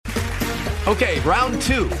Okay, round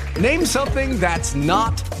 2. Name something that's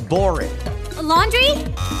not boring. A laundry?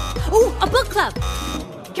 Ooh, a book club.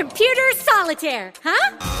 Computer solitaire,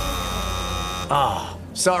 huh? Ah,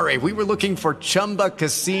 oh, sorry, we were looking for Chumba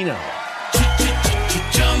Casino.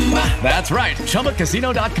 That's right,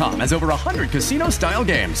 ChumbaCasino.com has over 100 casino-style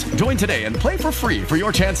games. Join today and play for free for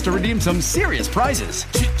your chance to redeem some serious prizes.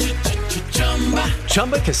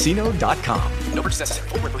 ChumbaCasino.com. No purchase necessary.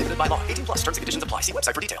 Void where prohibited by law. 18+ terms and conditions apply. See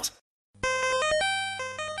website for details.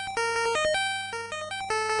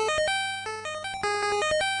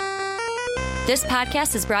 This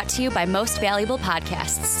podcast is brought to you by Most Valuable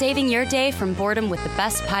Podcasts, saving your day from boredom with the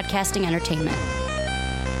best podcasting entertainment.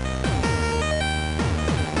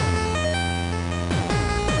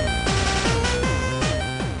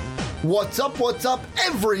 What's up,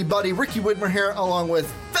 everybody? Ricky Widmer here, along with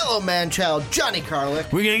fellow man-child Johnny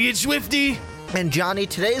Carlick. We're gonna get swifty. And Johnny,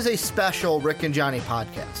 today is a special Rick and Johnny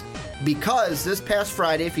podcast. Because this past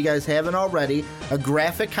Friday, if you guys haven't already, A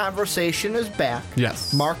Graphic Conversation is back.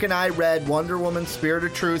 Yes. Mark and I read Wonder Woman Spirit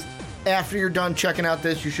of Truth. After you're done checking out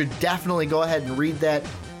this, you should definitely go ahead and read that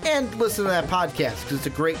and listen to that podcast, because it's a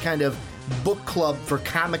great kind of book club for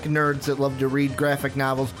comic nerds that love to read graphic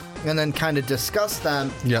novels and then kind of discuss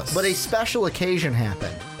them. Yes. But a special occasion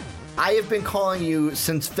happened. I have been calling you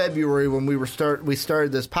since February when we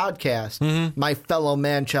started this podcast, my fellow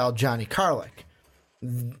man-child Johnny Carlick.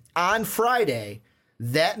 On Friday,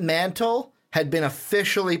 that mantle had been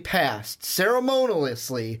officially passed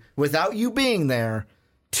ceremoniously, without you being there,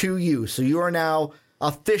 to you. So you are now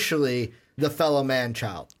officially the fellow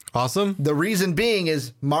man-child. Awesome. The reason being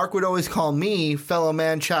is Mark would always call me fellow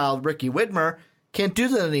man-child Ricky Widmer. Can't do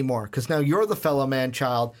that anymore, because now you're the fellow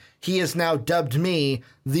man-child. He has now dubbed me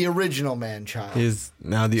the original man-child. He is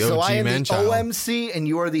now the OG So I am man-child. the OMC and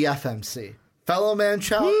you are the FMC. Fellow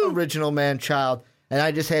man-child, original man-child. And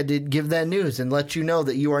I just had to give that news and let you know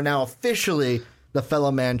that you are now officially the fellow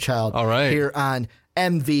man-child. All right. Here on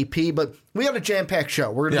MVP. But we have a jam-packed show.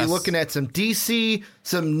 We're going to be looking at some DC,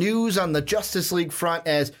 some news on the Justice League front,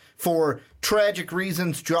 as for tragic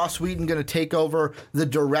reasons, Joss Whedon going to take over the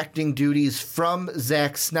directing duties from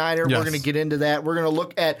Zack Snyder. Yes. We're going to get into that. We're going to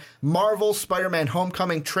look at Marvel's Spider-Man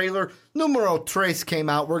Homecoming trailer. Numero Tres came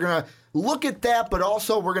out. We're going to look at that, but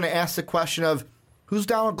also we're going to ask the question of, who's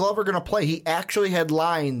Donald Glover going to play? He actually had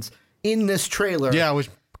lines in this trailer. Yeah, which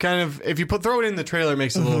kind of, if you throw it in the trailer, it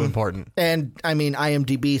makes it a little important. And, I mean,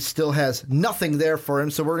 IMDb still has nothing there for him,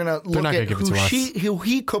 so we're going to look at who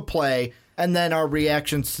he could play, and then our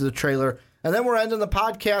reactions to the trailer. And then we're ending the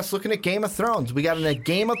podcast looking at Game of Thrones. We got a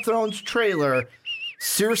Game of Thrones trailer.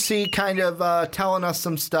 Cersei kind of telling us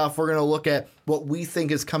some stuff. We're going to look at what we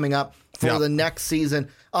think is coming up for the next season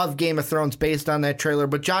of Game of Thrones based on that trailer.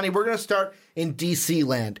 But, Johnny, we're going to start in DC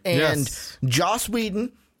land. And Joss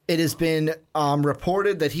Whedon, it has been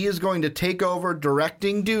reported that he is going to take over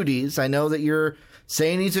directing duties. I know that you're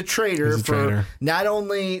saying he's a traitor for not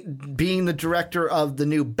only being the director of the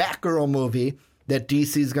new Batgirl movie that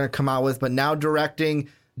DC is going to come out with, but now directing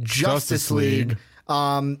Justice League.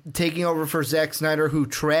 Taking over for Zack Snyder, who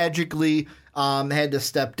tragically had to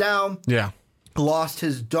step down. Yeah. Lost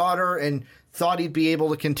his daughter and thought he'd be able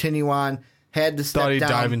to continue on. Had to step down. Thought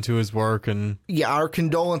he'd dive into his work. And yeah, our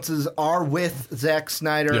condolences are with Zack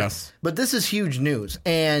Snyder. Yes. But this is huge news.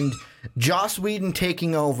 And Joss Whedon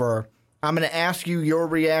taking over, I'm going to ask you your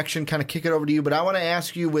reaction, kind of kick it over to you, but I want to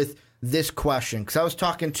ask you with this question, because I was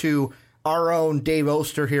talking to our own Dave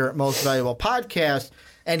Oster here at Most Valuable Podcast,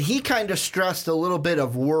 and he kind of stressed a little bit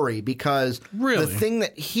of worry, because the thing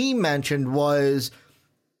that he mentioned was,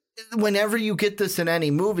 whenever you get this in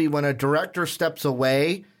any movie, when a director steps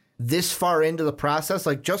away this far into the process,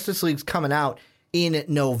 like Justice League's coming out in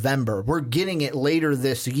November, we're getting it later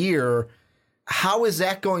this year. How is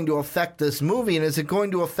that going to affect this movie? And is it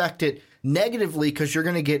going to affect it negatively, because you're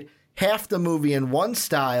going to get half the movie in one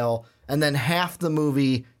style and then half the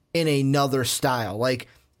movie in another style? Like,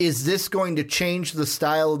 is this going to change the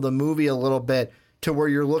style of the movie a little bit to where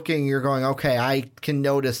you're going, okay, I can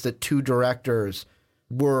notice that two directors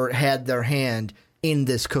had their hand in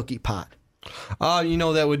this cookie pot?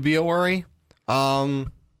 That would be a worry. And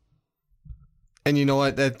you know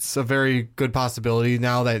what? That's a very good possibility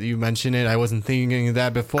now that you mention it. I wasn't thinking of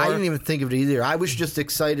that before. I didn't even think of it either. I was just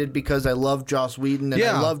excited because I love Joss Whedon and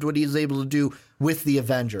I loved what he's able to do with the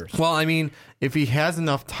Avengers. Well, I mean, if he has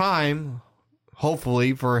enough time,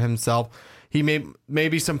 hopefully for himself, he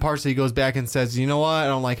maybe some parts that he goes back and says, you know what, I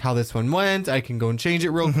don't like how this one went. I can go and change it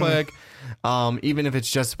real quick. Even if it's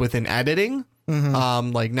just within editing,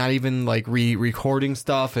 like not even like re-recording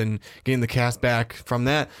stuff and getting the cast back from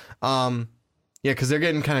that. Yeah, because they're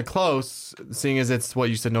getting kind of close, seeing as it's what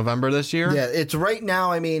you said, November this year. Yeah, it's right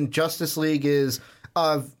now. I mean, Justice League is.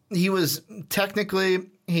 He was technically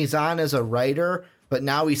he's on as a writer, but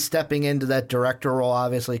now he's stepping into that director role,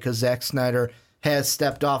 obviously, because Zack Snyder has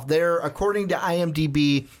stepped off. They're, according to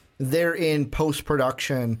IMDb, they're in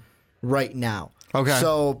post-production right now. Okay.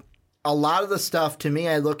 So a lot of the stuff, to me,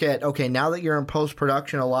 I look at, okay, now that you're in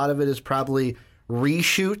post-production, a lot of it is probably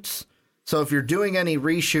reshoots. So if you're doing any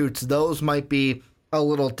reshoots, those might be a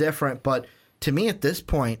little different. But to me, at this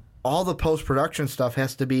point, all the post-production stuff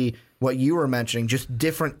has to be what you were mentioning, just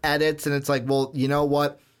different edits. And it's like, well, you know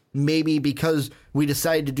what? Maybe because we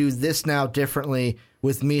decided to do this now differently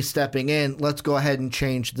with me stepping in, let's go ahead and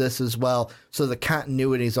change this as well. So the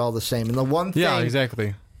continuity is all the same. And the one thing, Yeah,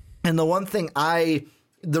 exactly. And the one thing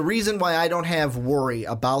the reason why I don't have worry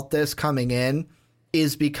about this coming in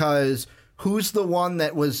is because who's the one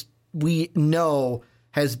that we know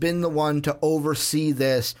has been the one to oversee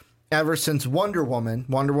this ever since Wonder Woman.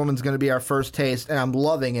 Wonder Woman's going to be our first taste, and I'm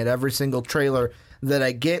loving it. Every single trailer that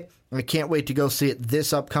I get, I can't wait to go see it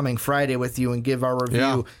this upcoming Friday with you and give our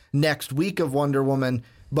review next week of Wonder Woman.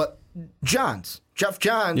 But Jeff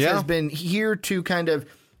Johns has been here to kind of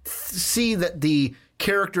see that the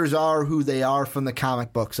characters are who they are from the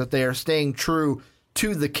comic books, that they are staying true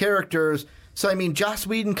to the characters. So, I mean, Joss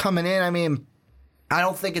Whedon coming in, I mean, I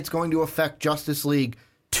don't think it's going to affect Justice League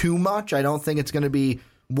too much. I don't think it's going to be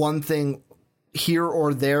one thing here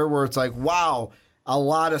or there where it's like, wow, a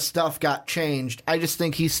lot of stuff got changed. I just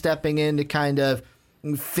think he's stepping in to kind of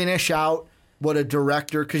finish out what a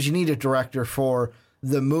director, because you need a director for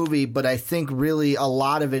the movie, but I think really a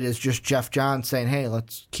lot of it is just Jeff Johns saying, hey,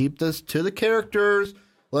 let's keep this to the characters.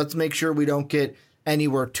 Let's make sure we don't get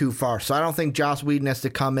anywhere too far. So I don't think Joss Whedon has to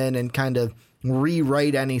come in and kind of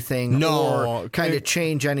rewrite anything or kind of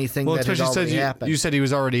change anything that had already happened. You said he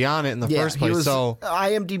was already on it in the first place. So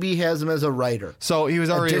IMDb has him as a writer. So he was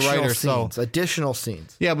already a writer. Additional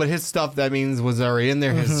scenes. Yeah, but his stuff, that means, was already in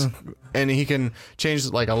there. And he can change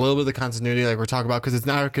like a little bit of the continuity like we're talking about, because it's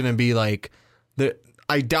not going to be like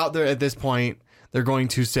I doubt that at this point they're going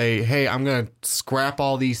to say, hey, I'm going to scrap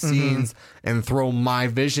all these scenes and throw my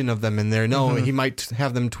vision of them in there. No, he might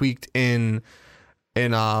have them tweaked in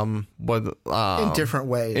different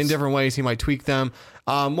ways. In different ways, he might tweak them.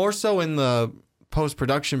 More so in the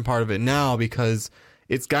post-production part of it now, because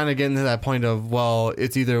it's kind of getting to that point of, well,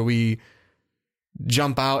 it's either we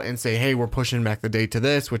jump out and say, hey, we're pushing back the date to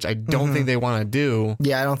this, which I don't think they want to do.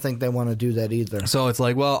 Yeah, I don't think they want to do that either. So it's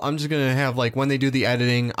like, well, I'm just going to have, like, when they do the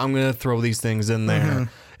editing, I'm going to throw these things in there,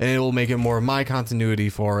 and it will make it more of my continuity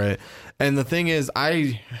for it. And the thing is,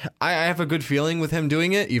 I have a good feeling with him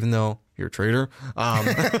doing it, even though you're a traitor.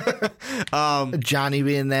 Johnny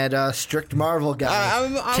being that strict Marvel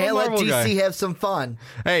guy. Can't let DC have some fun.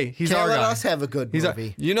 Hey, he's our guy. Can't let us have a good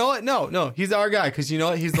movie. You know what? No, he's our guy, because you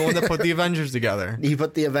know what? He's the one that put the Avengers together. He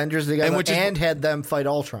put the Avengers together and had them fight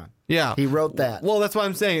Ultron. Yeah. He wrote that. Well, that's what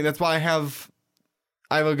I'm saying. That's why I have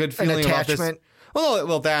a good feeling about this.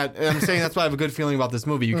 Well, I'm saying that's why I have a good feeling about this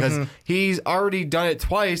movie, because he's already done it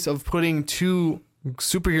twice of putting two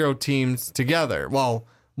superhero teams together. Well,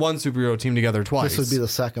 one superhero team together twice. This would be the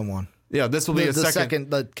second one. Yeah, this will be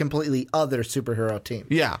the completely other superhero team.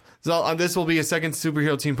 Yeah, so this will be a second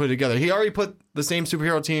superhero team put together. He already put the same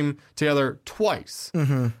superhero team together twice.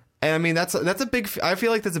 And I mean, that's a big. I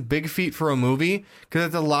feel like that's a big feat for a movie, because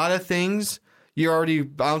it's a lot of things you're already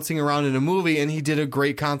bouncing around in a movie, and he did a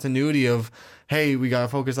great continuity of, hey, we gotta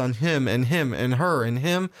focus on him and her and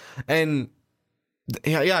him, and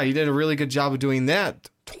yeah, he did a really good job of doing that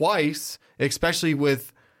twice, especially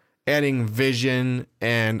with adding Vision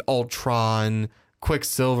and Ultron,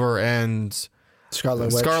 Quicksilver, and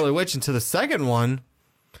Scarlet Witch into the second one.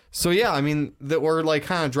 So yeah, I mean, that we're like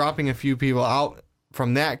kind of dropping a few people out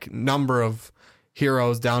from that number of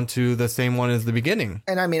heroes down to the same one as the beginning.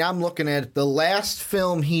 And I mean, I'm looking at the last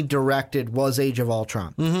film he directed was Age of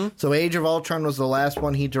Ultron. So Age of Ultron was the last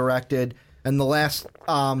one he directed, and the last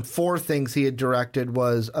 4 things he had directed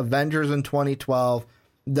was Avengers in 2012.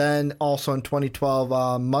 Then also in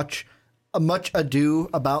 2012, Much Ado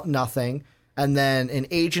About Nothing. And then in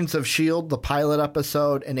Agents of S.H.I.E.L.D., the pilot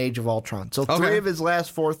episode, and Age of Ultron. So 3 of his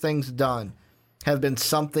last 4 things done have been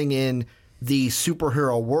something in the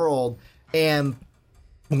superhero world. And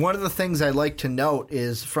one of the things I like to note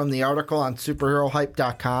is from the article on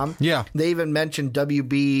superherohype.com. Yeah. They even mentioned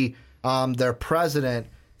WB, their president,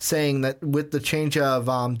 saying that with the change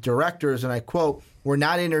of directors, and I quote, "We're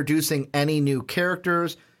not introducing any new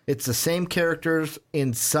characters. It's the same characters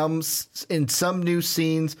in some new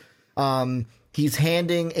scenes. He's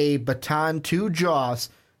handing a baton to Joss,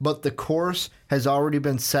 but the course has already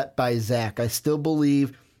been set by Zack. I still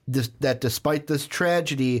believe that despite this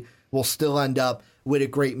tragedy, we'll still end up with a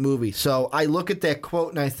great movie. So I look at that quote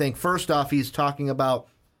and I think, first off, he's talking about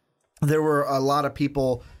there were a lot of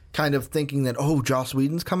people kind of thinking that, oh, Joss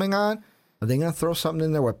Whedon's coming on. Are they going to throw something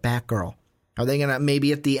in there with Batgirl? Are they going to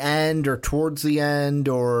maybe at the end or towards the end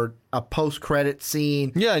or a post-credit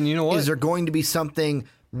scene? Yeah, and you know what? Is there going to be something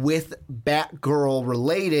with Batgirl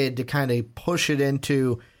related to kind of push it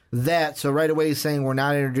into that? So right away he's saying we're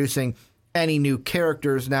not introducing any new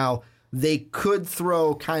characters. Now, they could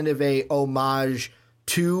throw kind of a homage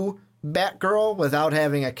to Batgirl without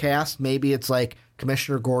having a cast. Maybe it's like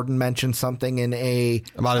Commissioner Gordon mentioned something in a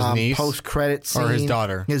about his niece post-credit scene. Or his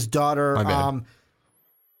daughter. His daughter. My bad.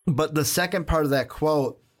 But the second part of that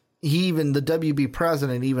quote, the WB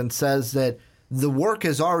president even says that the work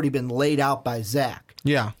has already been laid out by Zack.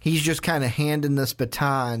 Yeah. He's just kind of handing this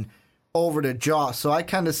baton over to Joss. So I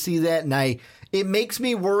kind of see that, and it makes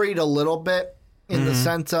me worried a little bit in the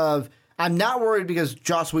sense of I'm not worried because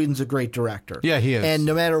Joss Whedon's a great director. Yeah, he is. And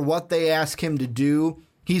no matter what they ask him to do,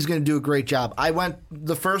 he's going to do a great job.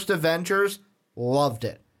 The first Avengers, loved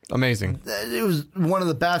it. Amazing. It was one of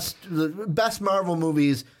the best Marvel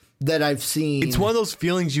movies that I've seen. It's one of those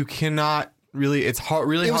feelings you cannot really. It's hard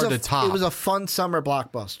to top. It was a fun summer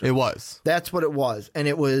blockbuster. It was. That's what it was, and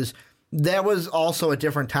that was also a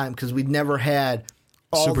different time because we'd never had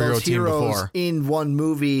all superhero those team heroes before. in one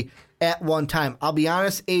movie at one time. I'll be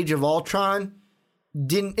honest, Age of Ultron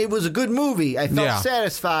it was a good movie. I felt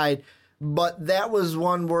satisfied, but that was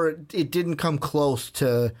one where it didn't come close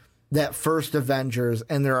to that first Avengers,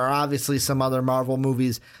 and there are obviously some other Marvel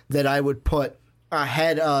movies that I would put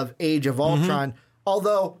ahead of Age of Ultron.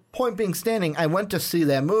 Although, point being standing, I went to see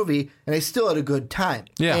that movie, and I still had a good time.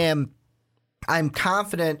 Yeah. And I'm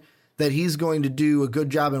confident that he's going to do a good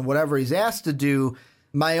job in whatever he's asked to do.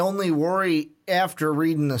 My only worry after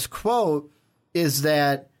reading this quote is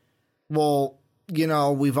that, well,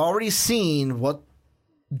 we've already seen what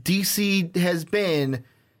DC has been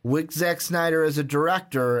with Zack Snyder as a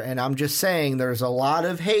director, and I'm just saying there's a lot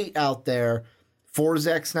of hate out there for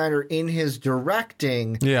Zack Snyder in his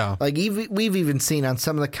directing. Yeah. Like, we've even seen on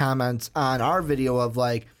some of the comments on our video of,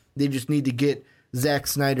 like, they just need to get Zack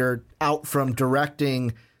Snyder out from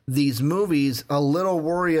directing these movies. A little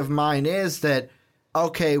worry of mine is that,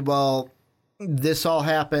 okay, well, this all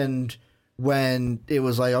happened when it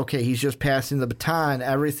was like, okay, he's just passing the baton.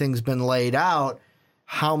 Everything's been laid out.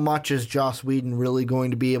 How much is Joss Whedon really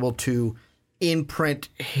going to be able to imprint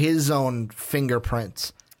his own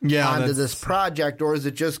fingerprints onto this project? Or is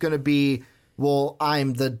it just going to be, well,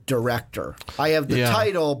 I'm the director. I have the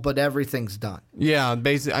title, but everything's done. Yeah,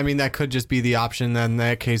 basically. I mean, that could just be the option. Then in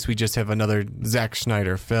that case, we just have another Zack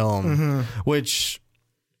Snyder film, which,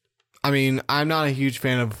 I mean, I'm not a huge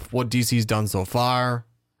fan of what DC's done so far,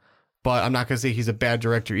 but I'm not going to say he's a bad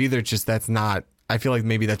director either. It's just I feel like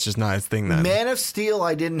maybe that's just not his thing then. Man of Steel,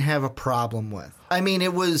 I didn't have a problem with. I mean,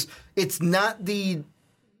 it's not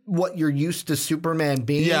what you're used to Superman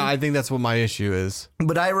being. Yeah, I think that's what my issue is.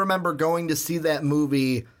 But I remember going to see that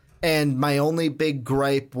movie, and my only big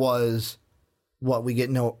gripe was, what, we get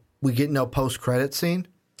no post-credit scene?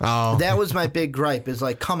 Oh. That was my big gripe, is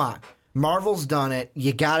like, come on. Marvel's done it.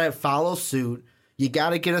 You got to follow suit. You got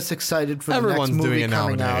to get us excited for the next movie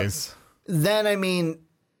coming out. Then, I mean,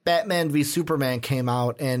 Batman v Superman came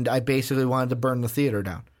out, and I basically wanted to burn the theater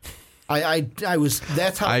down. I was.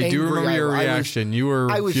 That's how angry I do remember your reaction. You were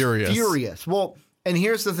furious. Well, and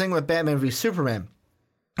here's the thing with Batman v Superman.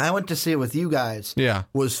 I went to see it with you guys. Yeah,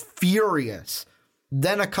 was furious.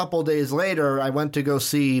 Then a couple days later, I went to go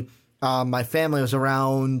see. My family was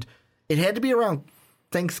around. It had to be around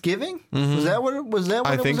Thanksgiving. Mm-hmm. Was that what it was?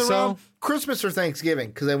 I think so. Christmas or Thanksgiving?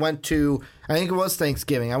 Because I went to. I think it was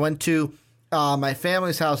Thanksgiving. I went to my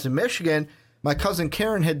family's house in Michigan. My cousin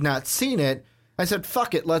Karen had not seen it. I said,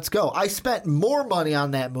 fuck it, let's go. I spent more money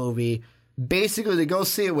on that movie basically to go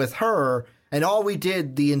see it with her, and all we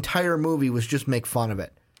did the entire movie was just make fun of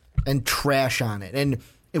it and trash on it. And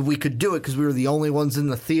if we could do it because we were the only ones in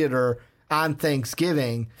the theater on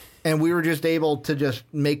Thanksgiving, and we were just able to just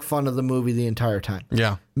make fun of the movie the entire time.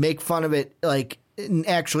 Yeah. Make fun of it, like, and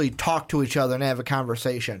actually talk to each other and have a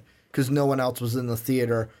conversation because no one else was in the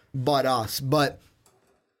theater but us. But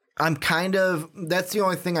that's the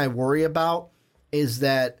only thing I worry about. Is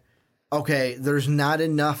that, okay, there's not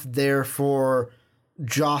enough there for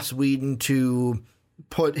Joss Whedon to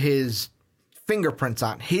put his fingerprints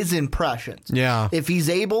on, his impressions. Yeah. If he's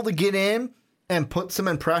able to get in and put some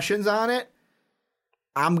impressions on it,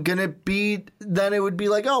 then it would be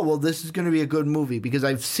like, oh, well, this is going to be a good movie because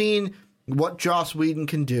I've seen what Joss Whedon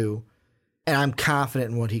can do. and I'm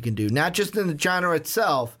confident in what he can do. Not just in the genre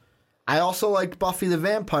itself. I also liked Buffy the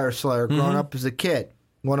Vampire Slayer growing up as a kid.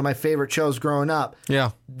 One of my favorite shows growing up.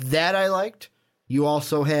 Yeah. That I liked. You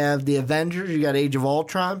also have the Avengers. You got Age of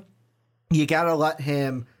Ultron. You got to let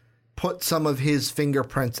him put some of his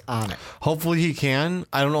fingerprints on it. Hopefully he can.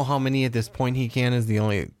 I don't know how many at this point he can is the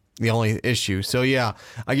only issue. So yeah,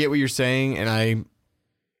 I get what you're saying, and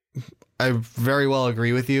I very well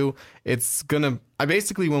agree with you. It's gonna. I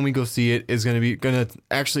basically, when we go see it, is when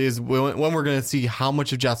we're gonna see how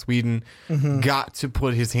much of Joss Whedon got to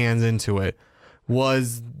put his hands into it.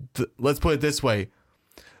 Let's put it this way: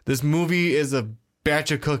 this movie is a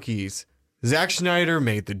batch of cookies. Zack Snyder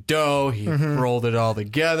made the dough. He rolled it all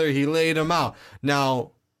together. He laid them out.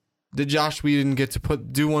 Now, did Joss Whedon get to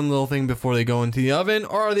do one little thing before they go into the oven,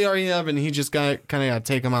 or are they already in the oven? He just kind of got to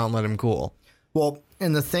take them out and let them cool. Well,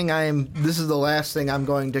 and this is the last thing I'm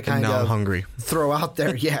going to kind now of I'm hungry. Throw out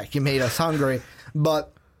there. Yeah, you made us hungry.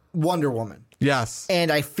 But Wonder Woman. Yes. And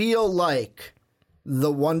I feel like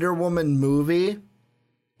the Wonder Woman movie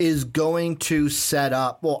is going to set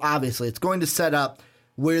up, well, obviously, it's going to set up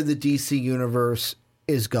where the DC universe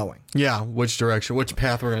is going. Yeah, which direction, which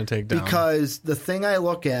path we're going to take down. Because the thing I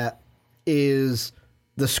look at is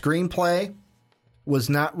the screenplay was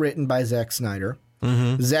not written by Zack Snyder.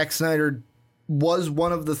 Zack Snyder was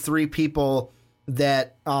one of the three people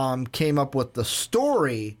that came up with the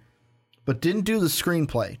story, but didn't do the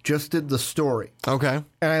screenplay, just did the story. Okay.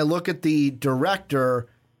 And I look at the director,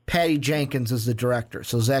 Patty Jenkins is the director.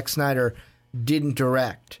 So Zack Snyder didn't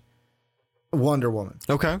direct Wonder Woman.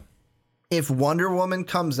 Okay. If Wonder Woman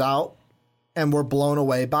comes out and we're blown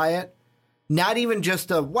away by it, not even just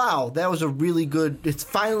wow, that was a really good, it's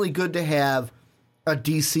finally good to have a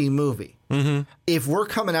DC movie. If we're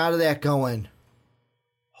coming out of that going,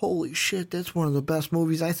 holy shit, that's one of the best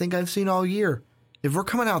movies I think I've seen all year. If we're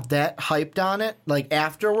coming out that hyped on it, like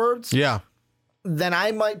afterwards, yeah, then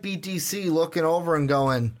I might be DC looking over and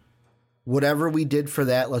going, whatever we did for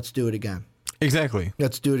that, let's do it again. Exactly.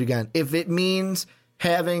 Let's do it again. If it means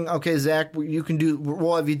having, okay, Zach,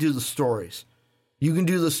 we'll have you do the stories. You can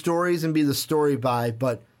do the stories and be the story by,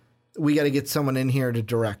 but we got to get someone in here to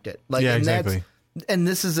direct it. Like, yeah, and exactly. And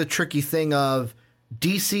this is a tricky thing of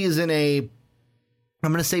DC is in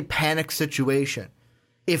I'm going to say panic situation.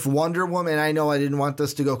 If Wonder Woman, I know I didn't want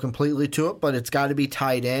this to go completely to it, but it's got to be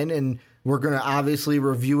tied in, and we're going to obviously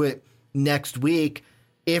review it next week.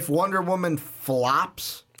 If Wonder Woman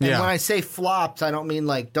flops, and when I say flops, I don't mean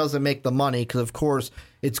like doesn't make the money, because of course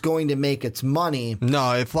it's going to make its money.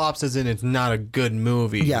 No, it flops as in it's not a good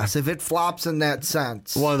movie. Yes, if it flops in that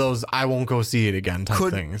sense. One of those I won't go see it again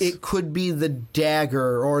type things. It could be the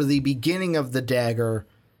dagger or the beginning of the dagger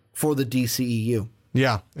for the DCEU.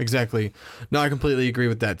 Yeah, exactly. No, I completely agree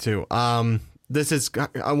with that too. This is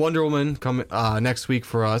a Wonder Woman coming next week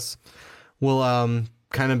for us. Will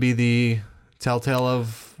kind of be the telltale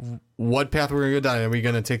of what path we're going to go down. Are we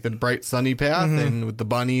going to take the bright sunny path and with the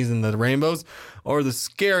bunnies and the rainbows, or the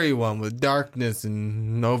scary one with darkness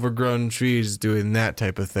and overgrown trees doing that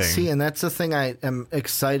type of thing? See, and that's the thing I am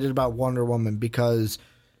excited about Wonder Woman, because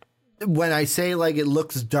when I say like it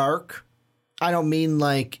looks dark, I don't mean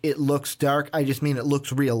like it looks dark. I just mean it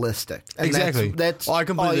looks realistic. And exactly. That's I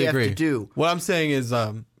completely all you agree. have to do. What I'm saying is,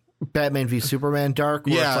 Batman v Superman dark.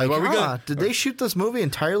 Where yeah, it's like, did they shoot this movie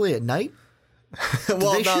entirely at night?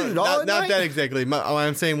 well, they shoot it all at not night? that exactly.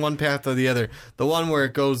 I'm saying one path or the other. The one where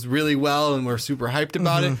it goes really well and we're super hyped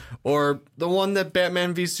about it, or the one that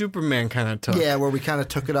Batman v Superman kind of took. Yeah, where we kind of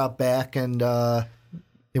took it out back and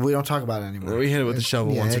we don't talk about it anymore. We hit it with the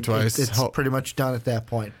shovel once or twice. It's pretty much done at that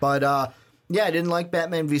point. But yeah, I didn't like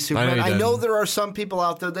Batman v Superman. I know there are some people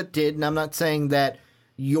out there that did, and I'm not saying that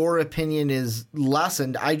your opinion is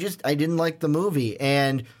lessened. I didn't like the movie,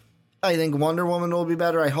 and I think Wonder Woman will be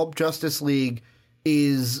better. I hope Justice League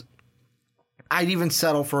is... I'd even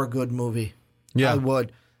settle for a good movie. Yeah. I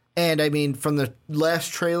would. And, I mean, from the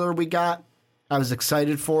last trailer we got, I was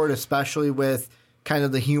excited for it, especially with kind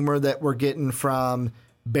of the humor that we're getting from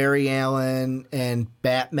Barry Allen and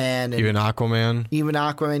Batman. And even Aquaman. Even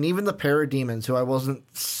the Parademons, who I wasn't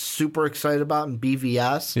super excited about in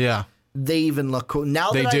BVS. Yeah. They even look cool.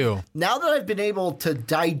 Now that I've been able to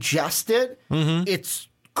digest it, it's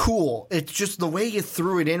cool. It's just the way you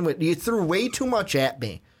threw it in. You threw way too much at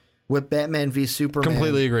me with Batman v Superman.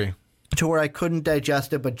 Completely agree. To where I couldn't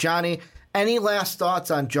digest it. But Johnny, any last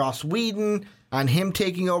thoughts on Joss Whedon, on him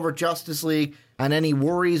taking over Justice League, on any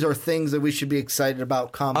worries or things that we should be excited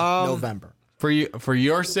about come November? For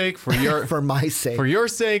your sake, for my sake, for your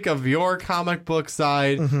sake of your comic book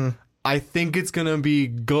side, I think it's gonna be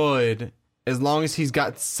good as long as he's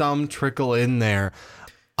got some trickle in there.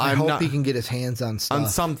 I hope he can get his hands on stuff. On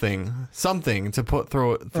something to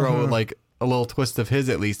throw like a little twist of his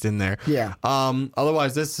at least in there. Yeah.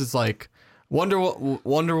 Otherwise, this is like Wonder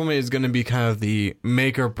Woman is going to be kind of the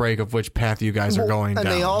make or break of which path you guys are going down.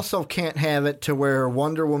 And they also can't have it to where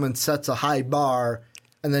Wonder Woman sets a high bar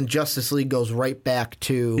and then Justice League goes right back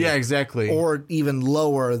to exactly, or even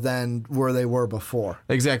lower than where they were before.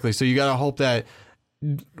 Exactly. So you got to hope that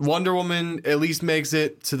Wonder Woman at least makes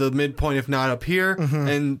it to the midpoint, if not up here,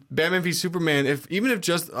 and Batman v Superman. Even if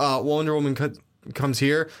just Wonder Woman comes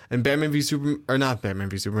here and Batman v Superman, or not Batman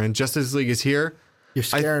v Superman, Justice League is here. You're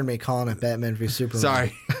scaring me calling it Batman v Superman.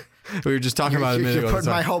 Sorry. We were just talking about it a minute ago. You're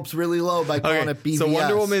putting my hopes really low by calling it BVS. So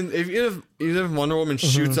Wonder Woman, even if Wonder Woman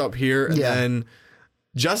shoots up here and then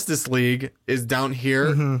Justice League is down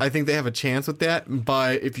here, I think they have a chance with that.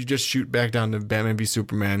 But if you just shoot back down to Batman v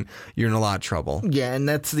Superman, you're in a lot of trouble. Yeah, and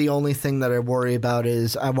that's the only thing that I worry about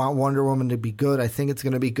is I want Wonder Woman to be good. I think it's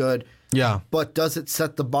going to be good. Yeah. But does it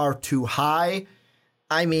set the bar too high?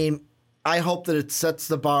 I mean, I hope that it sets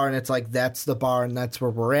the bar and it's like that's the bar and that's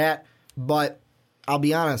where we're at. But I'll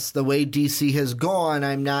be honest, the way DC has gone,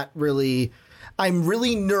 I'm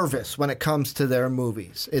really nervous when it comes to their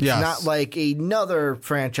movies. It's not like another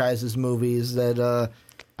franchise's movies that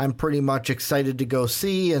I'm pretty much excited to go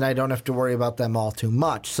see, and I don't have to worry about them all too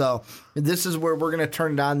much. So this is where we're going to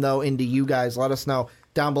turn it on, though, into you guys. Let us know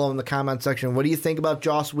down below in the comment section. What do you think about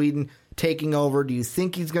Joss Whedon taking over? Do you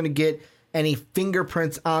think he's going to get any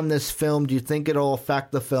fingerprints on this film? Do you think it'll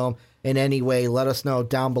affect the film in any way? Let us know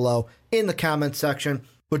down below in the comment section.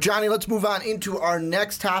 But Johnny, let's move on into our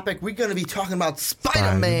next topic. We're going to be talking about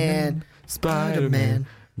Spider-Man. Spider-Man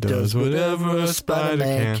does whatever a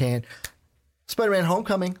Spider-Man can. Spider-Man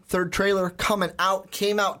Homecoming, third trailer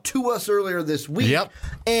came out to us earlier this week. Yep.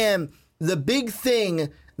 And the big thing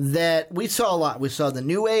that we saw a lot, we saw the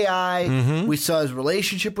new AI, we saw his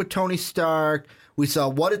relationship with Tony Stark, we saw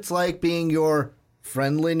what it's like being your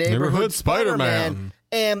friendly neighborhood Spider-Man.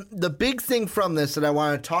 And the big thing from this that I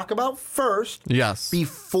want to talk about first,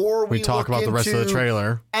 before we talk about the rest of the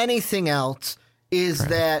trailer, anything else, is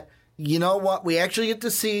that, you know what, we actually get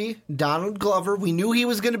to see Donald Glover. We knew he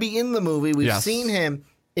was going to be in the movie. We've seen him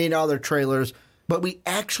in other trailers, but we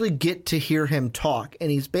actually get to hear him talk.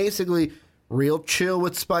 And he's basically real chill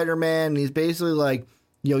with Spider-Man. He's basically like,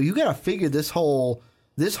 yo, you got to figure this whole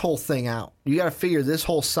thing out. You got to figure this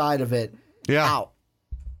whole side of it out.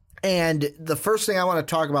 And the first thing I want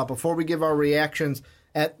to talk about before we give our reactions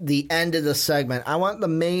at the end of the segment, I want the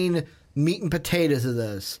main meat and potatoes of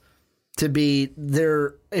this to be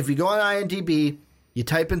there. If you go on IMDb, you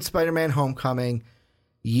type in Spider-Man Homecoming,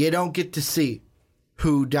 you don't get to see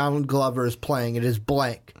who Donald Glover is playing. It is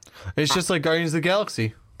blank. It's just like Guardians of the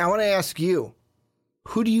Galaxy. I want to ask you,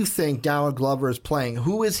 who do you think Donald Glover is playing?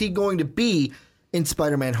 Who is he going to be in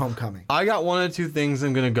Spider-Man Homecoming? I got one of two things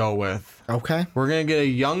I'm going to go with. Okay. We're going to get a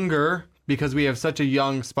younger, because we have such a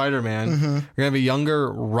young Spider-Man, we're going to have a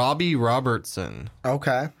younger Robbie Robertson.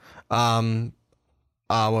 Okay.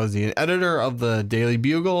 Was he an editor of the Daily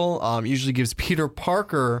Bugle? Usually gives Peter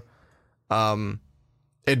Parker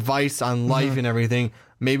advice on life and everything.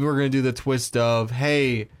 Maybe we're going to do the twist of,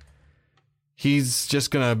 hey, he's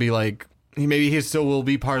just going to be like, maybe he still will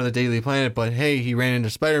be part of the Daily Planet, but hey, he ran into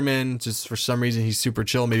Spider-Man. Just for some reason, he's super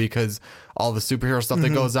chill. Maybe because all the superhero stuff that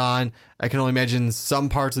goes on. I can only imagine some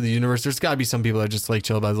parts of the universe. There's got to be some people that just like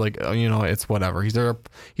chill about it. Like, oh, you know, it's whatever. He's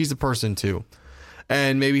a person too,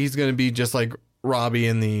 and maybe he's going to be just like Robbie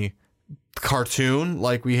in the cartoon,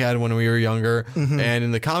 like we had when we were younger, and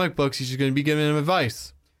in the comic books, he's just going to be giving him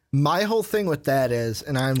advice. My whole thing with that is,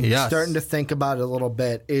 and I'm starting to think about it a little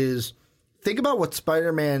bit, is think about what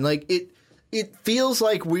Spider-Man, like it feels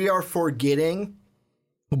like we are forgetting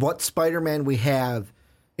what Spider-Man we have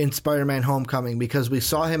in Spider-Man Homecoming, because we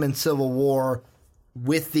saw him in Civil War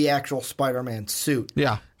with the actual Spider-Man suit.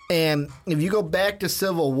 Yeah. And if you go back to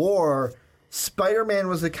Civil War, Spider-Man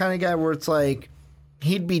was the kind of guy where it's like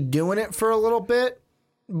he'd be doing it for a little bit,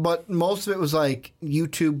 but most of it was like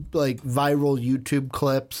YouTube, like viral YouTube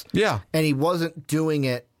clips. Yeah. And he wasn't doing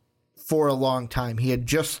it for a long time. He had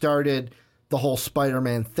just started the whole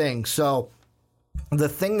Spider-Man thing. So the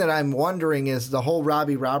thing that I'm wondering is the whole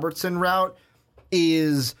Robbie Robertson route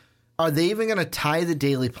is, are they even going to tie the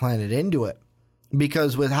Daily Planet into it?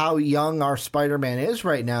 Because with how young our Spider-Man is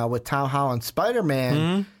right now, with Tom Holland's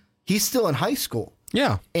Spider-Man, he's still in high school.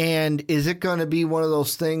 Yeah. And is it going to be one of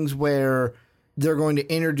those things where they're going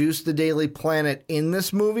to introduce the Daily Planet in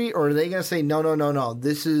this movie? Or are they going to say, no,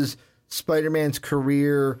 this is Spider-Man's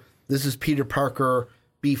career, this is Peter Parker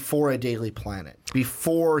before a Daily Planet,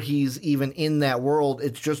 before he's even in that world?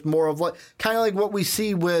 It's just more of like, kind of like what we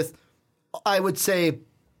see with, I would say,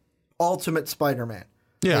 Ultimate Spider-Man.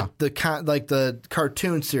 Yeah. Like the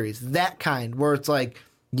cartoon series, that kind where it's like,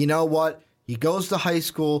 you know what? He goes to high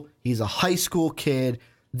school. He's a high school kid.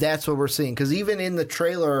 That's what we're seeing. Because even in the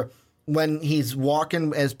trailer, when he's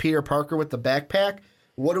walking as Peter Parker with the backpack,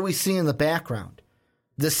 what do we see in the background?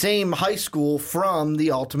 The same high school from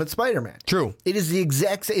the Ultimate Spider-Man. True. It is the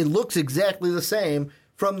exact same. It looks exactly the same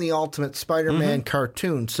from the Ultimate Spider-Man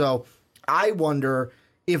cartoon. So I wonder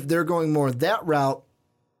if they're going more that route.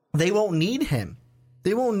 They won't need him.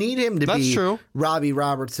 They won't need him to be true. Robbie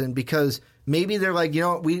Robertson, because maybe they're like, you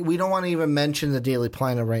know what, we don't want to even mention the Daily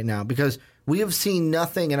Planet right now because we have seen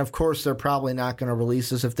nothing. And of course, they're probably not going to release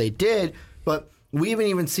this if they did. But we haven't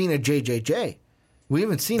even seen a JJJ. We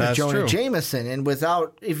haven't seen a Jonah Jameson. And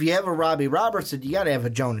if you have a Robbie Robertson, you got to have a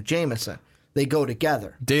Jonah Jameson. They go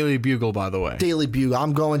together. Daily Bugle, by the way. Daily Bugle.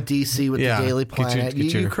 I'm going DC with the Daily Planet.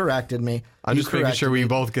 You corrected me. I'm just making sure we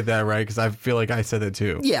both get that right because I feel like I said it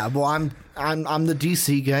too. Yeah, well, I'm the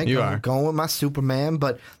DC guy. I'm going with my Superman,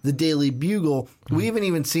 but the Daily Bugle, we haven't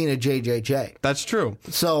even seen a JJJ. That's true.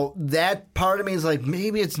 So that part of me is like,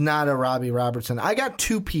 maybe it's not a Robbie Robertson. I got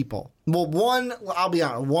two people. Well, one, I'll be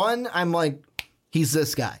honest. One, I'm like, he's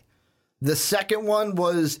this guy. The second one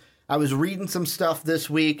was, I was reading some stuff this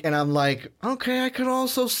week, and I'm like, okay, I could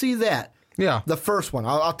also see that. Yeah. The first one.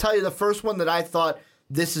 I'll tell you the first one that I thought,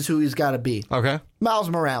 this is who he's got to be. Okay. Miles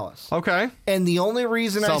Morales. Okay. And the only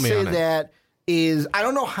reason I say that is I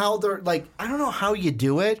don't know how you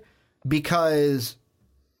do it, because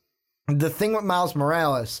the thing with Miles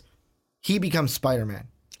Morales, he becomes Spider-Man.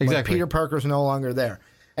 Exactly. Like Peter Parker's no longer there.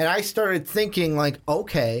 And I started thinking like,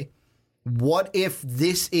 okay, what if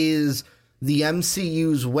this is the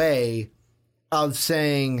MCU's way of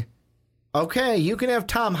saying, okay, you can have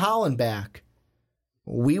Tom Holland back.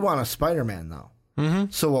 We want a Spider-Man, though. Mm-hmm.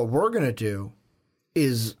 So what we're going to do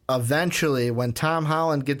is eventually, when Tom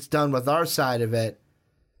Holland gets done with our side of it,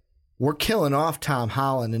 we're killing off Tom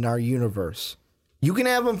Holland in our universe. You can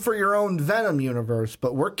have him for your own Venom universe,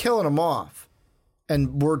 but we're killing him off.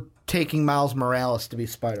 And we're taking Miles Morales to be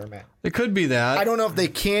Spider-Man. It could be that. I don't know if they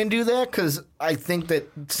can do that, because I think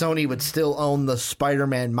that Sony would still own the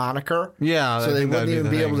Spider-Man moniker. Yeah. So they wouldn't even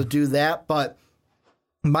be able to do that. But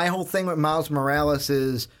my whole thing with Miles Morales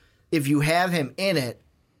is, if you have him in it,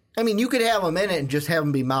 I mean, you could have him in it and just have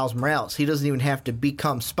him be Miles Morales. He doesn't even have to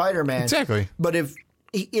become Spider-Man. Exactly. But if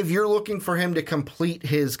you're looking for him to complete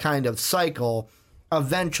his kind of cycle,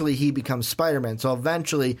 eventually he becomes Spider-Man. So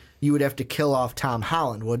eventually you would have to kill off Tom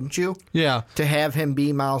Holland, wouldn't you? Yeah. To have him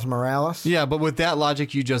be Miles Morales? Yeah, but with that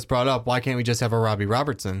logic you just brought up, why can't we just have a Robbie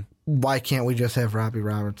Robertson? Why can't we just have Robbie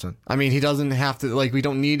Robertson? I mean, he doesn't have to, like, we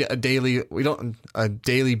don't need a Daily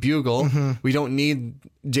Bugle. Mm-hmm. We don't need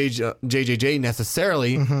JJJ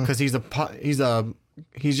necessarily, because he's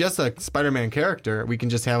just a Spider-Man character. We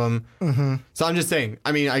can just have him. Mm-hmm. So I'm just saying,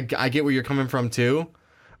 I mean, I get where you're coming from too,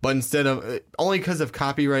 but instead of, only because of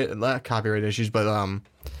not copyright issues, but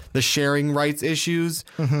the sharing rights issues,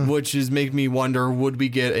 which is make me wonder, would we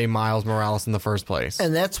get a Miles Morales in the first place?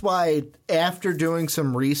 And that's why, after doing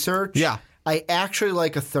some research, I actually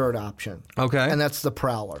like a third option. Okay. And that's the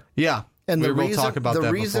Prowler. Yeah. And the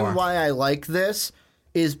reason why I like this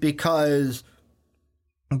is because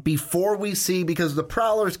because the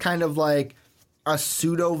Prowler is kind of like a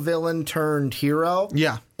pseudo villain turned hero.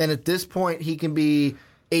 Yeah. And at this point, he can be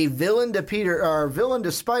a villain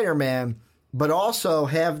to Spider-Man, but also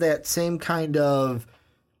have that same kind of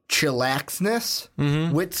chillaxness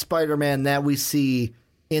with Spider-Man that we see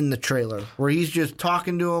in the trailer, where he's just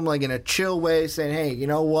talking to him like in a chill way, saying, hey, you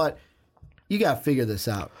know what? You got to figure this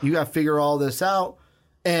out. You got to figure all this out.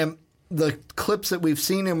 And the clips that we've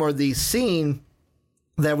seen him, or the scene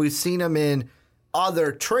that we've seen him in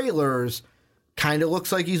other trailers, kind of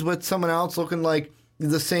looks like he's with someone else, looking like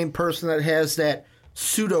the same person that has that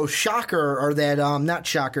pseudo shocker, or that, not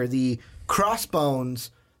shocker, the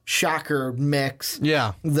Crossbones shocker mix.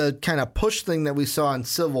 Yeah. The kind of push thing that we saw in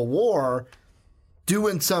Civil War,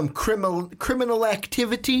 doing some criminal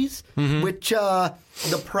activities, which the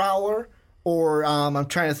Prowler, or I'm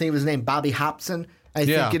trying to think of his name, Bobby Hobson, I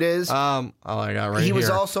think it is. I got right here. He was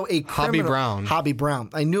also a criminal. Hobby Brown. Hobby Brown.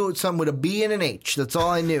 I knew it something with a B and an H. That's all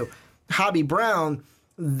I knew. Hobby Brown,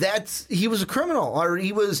 he was a criminal, or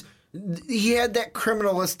he had that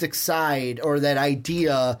criminalistic side, or that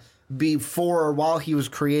idea before or while he was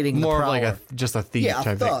creating the Prowler. More like just a thief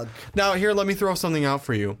type thing. Now, here, let me throw something out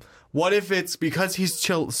for you. What if it's because he's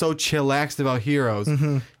so chillaxed about heroes,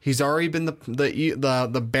 he's already been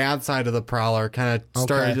the bad side of the Prowler, kind of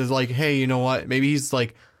started as like, hey, you know what? Maybe he's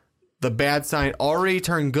like the bad side already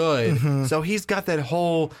turned good. So he's got that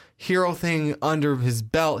whole hero thing under his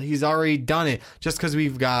belt. He's already done it. Just because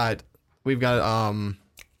we've got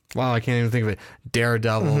wow, I can't even think of it.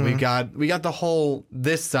 Daredevil. We got the whole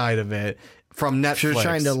this side of it from Netflix. You're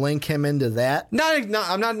trying to link him into that?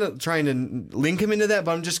 I'm not trying to link him into that,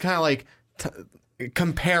 but I'm just kind of like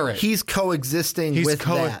compare it. He's coexisting with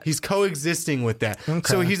that. He's coexisting with that. Okay.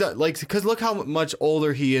 So he's like, because look how much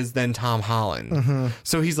older he is than Tom Holland.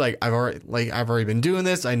 So he's like, I've already been doing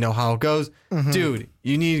this. I know how it goes. Dude,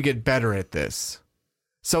 you need to get better at this.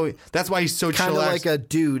 So that's why he's so kind of like a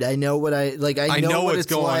dude. I know what I like. I know what what's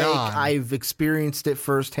it's going like. on. I've experienced it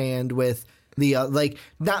firsthand with the like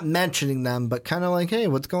not mentioning them, but kind of like, hey,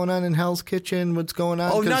 what's going on in Hell's Kitchen? What's going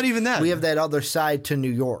on? Oh, 'Cause not even that. We have that other side to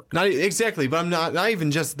New York. Not exactly, but I'm not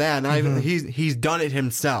even just that. Not even he's done it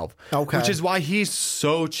himself. Okay. Which is why he's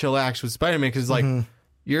so chillax with Spider-Man, because like,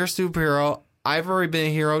 you're a superhero. I've already been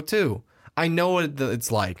a hero too. I know what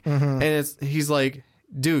it's like, and he's like,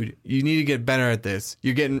 dude, you need to get better at this.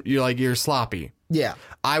 You're sloppy. Yeah,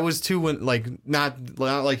 I was too when like not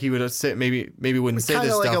like he would have said maybe wouldn't say kind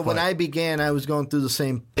this of like stuff. when but I began, I was going through the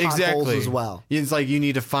same potholes exactly as well. It's like you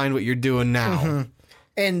need to find what you're doing now.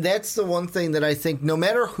 And that's the one thing that I think, no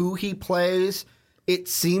matter who he plays, it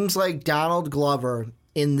seems like Donald Glover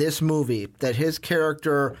in this movie, that his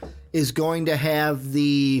character is going to have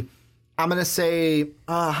the, I'm going to say,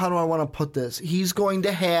 how do I want to put this? He's going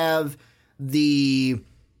to have the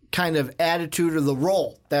kind of attitude or the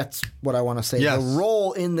role. That's what I want to say. Yes. The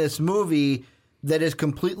role in this movie that is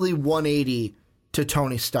completely 180 to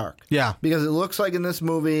Tony Stark. Yeah. Because it looks like in this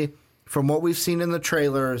movie, from what we've seen in the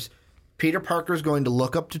trailers, Peter Parker is going to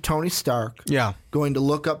look up to Tony Stark. Yeah. Going to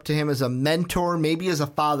look up to him as a mentor, maybe as a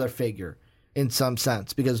father figure in some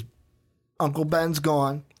sense, because Uncle Ben's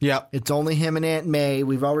gone. Yep. It's only him and Aunt May.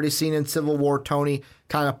 We've already seen in Civil War Tony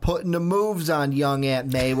kind of putting the moves on young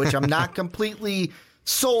Aunt May, which I'm not completely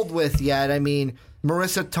sold with yet. I mean,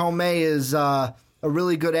 Marissa Tomei is a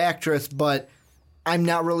really good actress, but I'm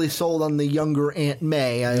not really sold on the younger Aunt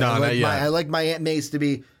May. I like my Aunt Mays to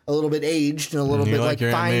be a little bit aged and a little bit like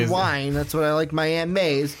fine wine. That's what I like my Aunt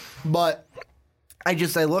Mays. But I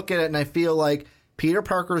look at it and I feel like Peter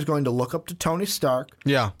Parker is going to look up to Tony Stark.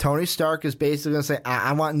 Yeah. Tony Stark is basically going to say,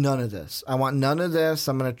 I want none of this. I want none of this.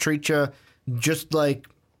 I'm going to treat you just like,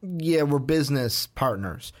 we're business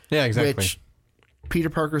partners. Yeah, exactly. Which Peter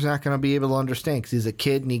Parker's not going to be able to understand because he's a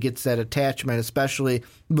kid and he gets that attachment, especially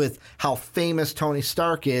with how famous Tony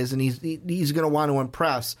Stark is, and he's going to want to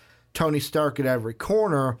impress Tony Stark at every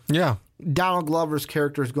corner. Yeah. Donald Glover's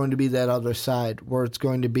character is going to be that other side where it's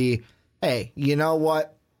going to be, hey, you know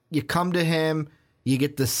what? You come to him, you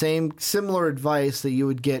get the similar advice that you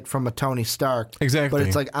would get from a Tony Stark. Exactly. But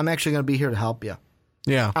it's like, I'm actually going to be here to help you.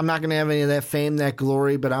 Yeah. I'm not going to have any of that fame, that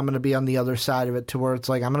glory, but I'm going to be on the other side of it to where it's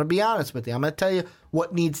like, I'm going to be honest with you. I'm going to tell you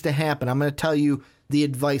what needs to happen. I'm going to tell you the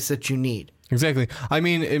advice that you need. Exactly. I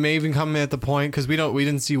mean, it may even come at the point, because we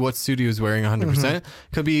didn't see what suit he was wearing 100%.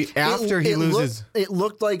 Could be after he loses. It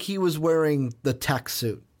looked like he was wearing the tech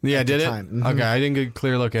suit. Yeah, did it? Mm-hmm. Okay, I didn't get a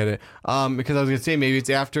clear look at it. Because I was going to say, maybe it's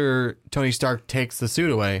after Tony Stark takes the suit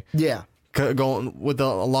away. Yeah. Going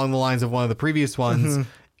along the lines of one of the previous ones. Mm-hmm.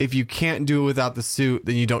 If you can't do it without the suit,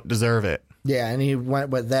 then you don't deserve it. Yeah, and he went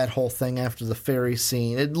with that whole thing after the ferry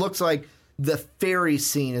scene. It looks like the ferry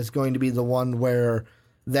scene is going to be the one where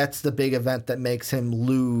that's the big event that makes him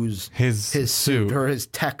lose his suit. Or his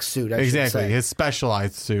tech suit, I exactly, should say. His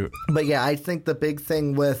specialized suit. But yeah, I think the big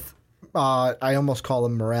thing with, I almost call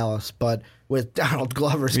him Morales, but with Donald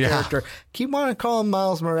Glover's character, keep wanting to call him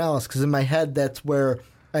Miles Morales, because in my head that's where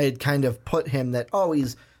I had kind of put him, that,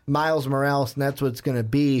 he's Miles Morales, and that's what it's going to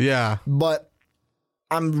be. Yeah. But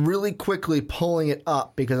I'm really quickly pulling it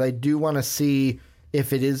up because I do want to see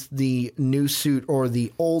if it is the new suit or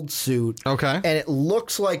the old suit. Okay. And it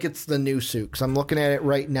looks like it's the new suit because I'm looking at it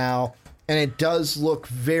right now, and it does look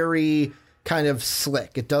very kind of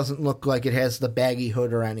slick. It doesn't look like it has the baggy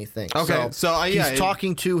hood or anything. Okay. He's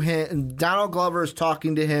talking to him. Donald Glover is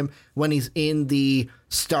talking to him when he's in the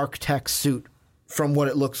Stark Tech suit, from what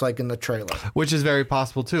it looks like in the trailer. Which is very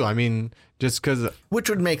possible, too. I mean, just because... Which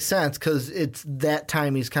would make sense, because it's that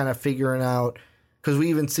time he's kind of figuring out... Because we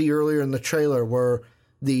even see earlier in the trailer where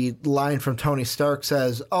the line from Tony Stark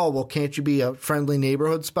says, can't you be a friendly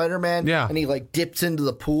neighborhood Spider-Man? Yeah. And he, dips into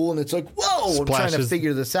the pool, and it's like, whoa! I'm trying to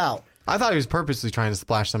figure this out. I thought he was purposely trying to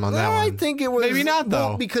splash them on that one. I think it was... Maybe not, though.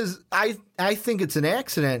 Well, because I think it's an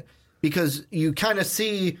accident, because you kind of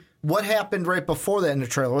see... What happened right before that in the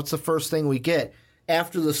trailer? What's the first thing we get?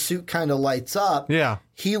 After the suit kind of lights up,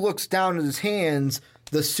 he looks down at his hands.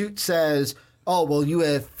 The suit says, you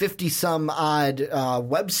have 50-some-odd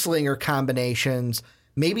web slinger combinations.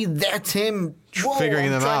 maybe that's him figuring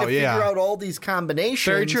them trying out, to figure yeah. out all these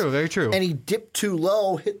combinations. Very true, very true. And he dipped too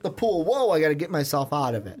low, hit the pool. Whoa, I got to get myself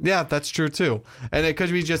out of it. Yeah, that's true too. And it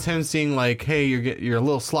could be just him seeing like, hey, you're a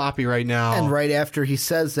little sloppy right now. And right after he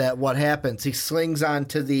says that, what happens? He slings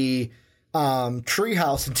onto the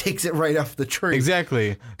treehouse and takes it right off the tree.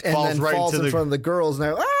 Exactly. And falls then right falls into in front of the girls.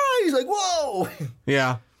 And he's like, whoa.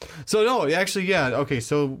 Yeah. So no, actually, yeah. Okay,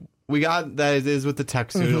 so we got that it is with the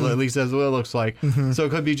tech suit, at least that's what it looks like. So it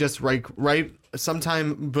could be just right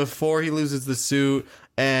sometime before he loses the suit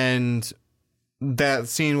and that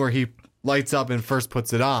scene where he lights up and first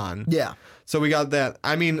puts it on. Yeah. So we got that.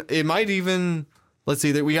 I mean, it might even, let's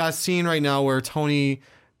see, that we got a scene right now where Tony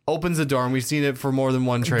opens the door and we've seen it for more than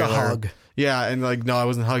one trailer. The hug. Yeah, and like, no, I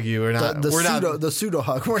wasn't hug you. We're not. The pseudo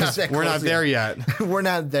hug. We're not that we're not close there yet. We're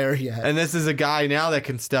not there yet. And this is a guy now that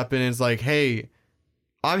can step in and is like, hey,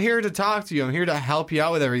 I'm here to talk to you. I'm here to help you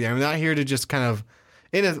out with everything. I'm not here to just kind of,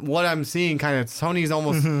 what I'm seeing, kind of Tony's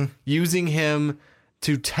almost using him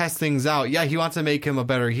to test things out. Yeah, he wants to make him a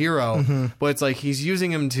better hero, but it's like he's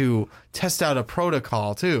using him to test out a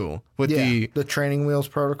protocol too with the training wheels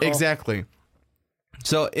protocol. Exactly.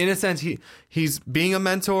 So in a sense, he's being a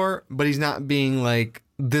mentor, but he's not being like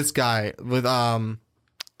this guy with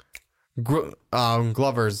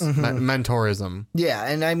Glover's mentorism. Yeah,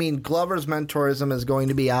 and I mean Glover's mentorism is going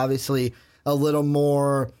to be obviously a little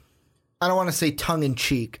more, I don't want to say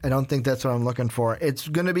tongue-in-cheek. I don't think that's what I'm looking for. It's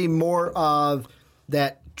going to be more of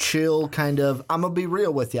that chill kind of, I'm going to be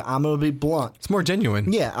real with you. I'm going to be blunt. It's more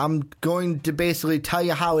genuine. Yeah, I'm going to basically tell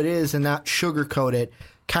you how it is and not sugarcoat it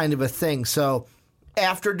kind of a thing. So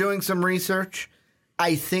after doing some research,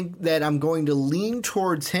 I think that I'm going to lean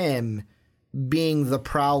towards him being the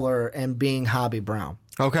Prowler and being Hobie Brown.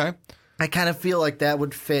 Okay. I kind of feel like that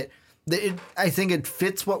would fit. I think it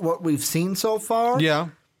fits what we've seen so far. Yeah.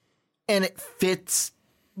 And it fits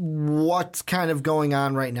what's kind of going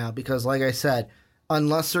on right now. Because like I said,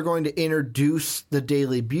 unless they're going to introduce the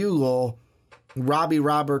Daily Bugle, Robbie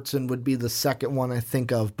Robertson would be the second one I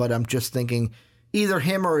think of. But I'm just thinking either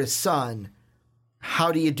him or his son.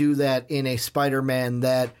 How do you do that in a Spider-Man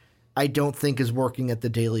that I don't think is working at the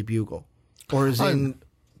Daily Bugle? Or is in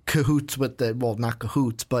cahoots with not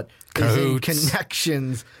cahoots, but is in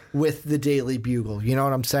connections with the Daily Bugle. You know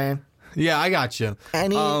what I'm saying? Yeah, I got you.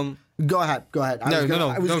 Go ahead.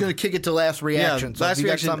 I was going to kick it to last reaction. Yeah, so last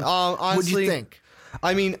reaction. Honestly, what do you think?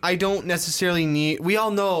 I mean, I don't necessarily need. We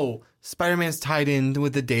all know Spider-Man's tied in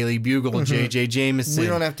with the Daily Bugle, J.J. Jameson. We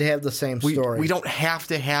don't have to have the same story. We don't have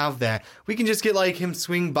to have that. We can just get like him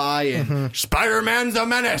swing by and Spider-Man's a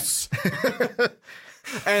menace.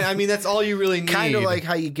 And I mean, that's all you really need. Kind of like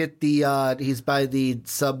how you get the he's by the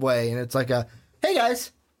subway and it's like a, hey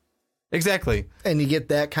guys. Exactly. And you get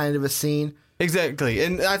that kind of a scene. Exactly.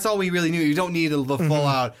 And that's all we really need. You don't need the full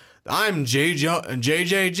out, I'm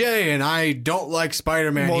JJJ and I don't like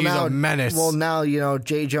Spider-Man. He's a menace. Well, now,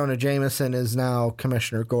 J. Jonah Jameson is now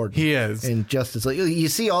Commissioner Gordon. He is. In Justice League. You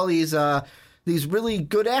see all these really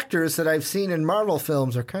good actors that I've seen in Marvel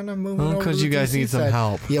films are kind of moving over because to you guys DC need some side.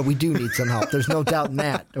 help. Yeah, we do need some help. There's no doubt in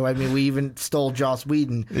that. I mean, we even stole Joss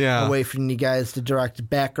Whedon away from you guys to direct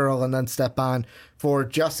Batgirl and then step on for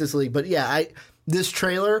Justice League. But yeah, this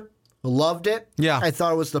trailer, loved it. Yeah. I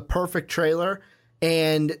thought it was the perfect trailer.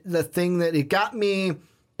 And the thing that it got me,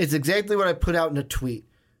 it's exactly what I put out in a tweet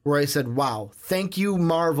where I said, wow, thank you,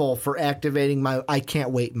 Marvel, for activating my I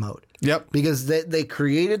can't wait mode. Yep. Because they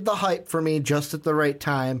created the hype for me just at the right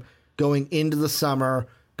time, going into the summer,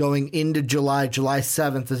 going into July. July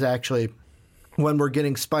 7th is actually when we're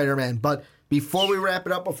getting Spider-Man. But before we wrap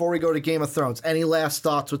it up, before we go to Game of Thrones, any last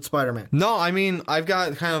thoughts with Spider-Man? No, I mean, I've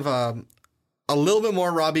got kind of a little bit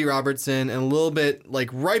more Robbie Robertson and a little bit, like,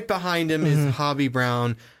 right behind him is Hobie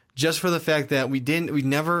Brown, just for the fact that we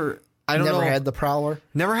never had the Prowler?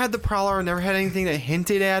 Never had the Prowler, never had anything that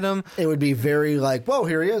hinted at him. It would be very like, whoa,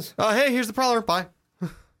 here he is. Oh, hey, here's the Prowler, bye.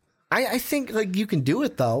 I think like you can do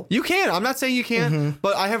it though. You can. I'm not saying you can't,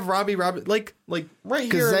 but I have Robbie Robert like right here.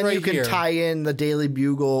 Because then right you can here. tie in the Daily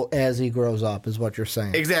Bugle as he grows up, is what you're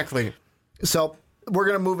saying. Exactly. So we're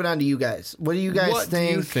gonna move it on to you guys. What do you guys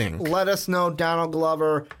think? Do you think? Let us know. Donald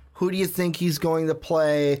Glover. Who do you think he's going to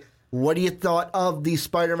play? What do you thought of the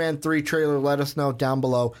Spider-Man 3 trailer? Let us know down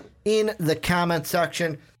below in the comment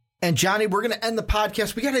section. And Johnny, we're going to end the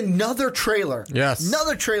podcast. We got another trailer. Yes.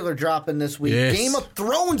 Another trailer dropping this week. Yes. Game of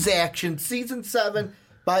Thrones action, Season 7.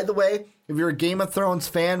 By the way, if you're a Game of Thrones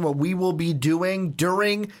fan, what we will be doing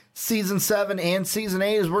during Season 7 and Season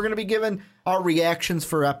 8 is we're going to be giving our reactions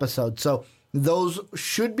for episodes. So those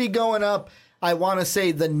should be going up I want to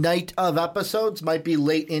say the night of episodes might be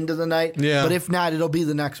late into the night. Yeah. But if not, it'll be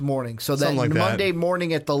the next morning. So that Something like that. Monday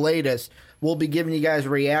morning at the latest, we'll be giving you guys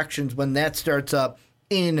reactions when that starts up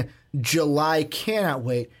in July. Cannot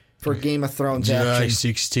wait for Game of Thrones action.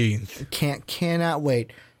 16th. Cannot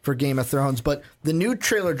wait for Game of Thrones. But the new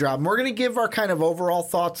trailer drop, and we're going to give our kind of overall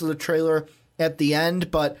thoughts of the trailer at the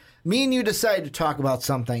end, but me and you decided to talk about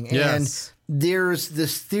something. Yes. And there's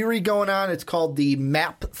this theory going on. It's called the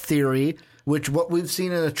map theory, which what we've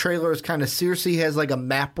seen in the trailer is kind of Cersei has like a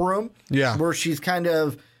map room where she's kind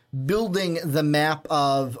of building the map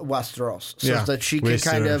of Westeros so that she can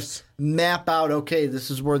kind of map out, okay,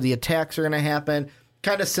 this is where the attacks are going to happen.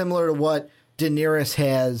 Kind of similar to what Daenerys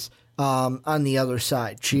has on the other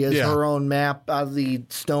side. She has her own map out of the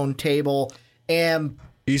stone table. And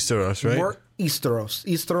Easteros, right? Westeros.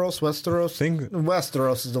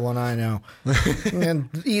 Westeros is the one I know.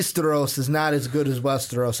 And Easteros is not as good as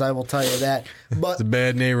Westeros, I will tell you that. But it's a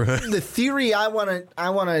bad neighborhood. The theory I want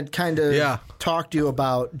to kind of talk to you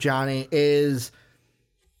about, Johnny, is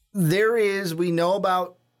we know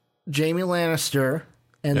about Jaime Lannister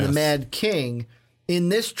and the Mad King. In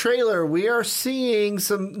this trailer, we are seeing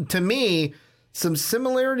some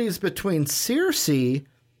similarities between Cersei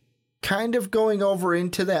kind of going over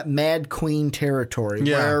into that Mad Queen territory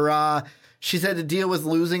where she's had to deal with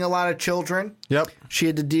losing a lot of children. Yep. She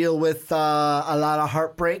had to deal with a lot of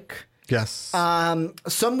heartbreak. Yes.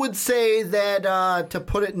 Some would say that, to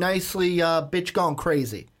put it nicely, bitch gone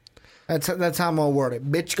crazy. That's how I'm going to word it.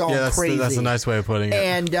 Bitch gone crazy. That's a nice way of putting it.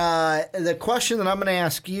 And the question that I'm going to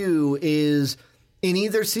ask you is, in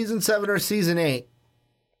either Season 7 or Season 8,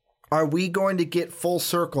 are we going to get full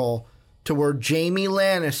circle to where Jaime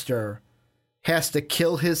Lannister has to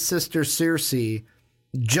kill his sister Cersei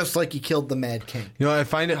just like he killed the Mad King? You know, I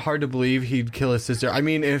find it hard to believe he'd kill his sister. I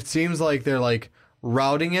mean, it seems like they're like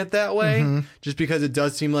routing it that way just because it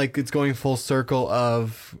does seem like it's going full circle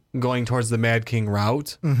of going towards the Mad King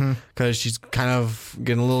route because she's kind of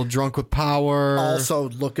getting a little drunk with power. Also,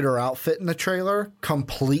 look at her outfit in the trailer.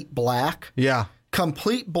 Complete black. Yeah.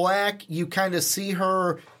 Complete black. You kind of see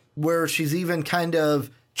her where she's even kind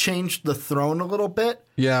of changed the throne a little bit.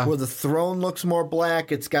 Yeah. Where the throne looks more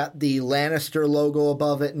black. It's got the Lannister logo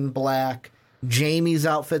above it in black. Jaime's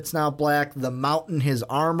outfit's now black. The Mountain, his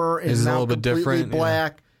armor is now a little bit completely different,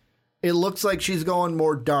 black. Yeah. It looks like she's going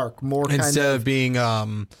more dark, more kind of... Instead of being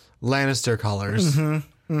Lannister colors.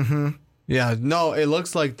 Yeah, no, it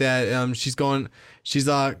looks like that. She's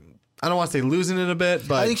I don't want to say losing it a bit,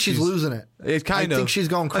 but I think she's losing it. It kind of. I think she's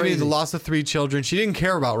going crazy. I mean, the loss of 3 children. She didn't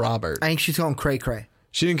care about Robert. I think she's going cray-cray.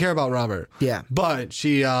 She didn't care about Robert. Yeah. But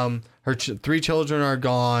she, her 3 children are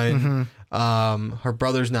gone. Her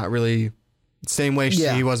brother's not really the same way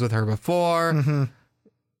he was with her before.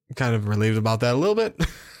 Kind of relieved about that a little bit.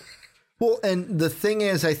 Well, and the thing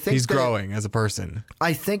is, I think he's growing as a person.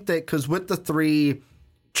 I think that because with the 3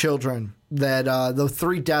 children, that the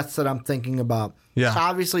 3 deaths that I'm thinking about,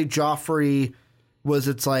 obviously Joffrey was,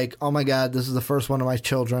 it's like, oh my God, this is the first one of my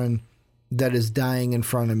children that is dying in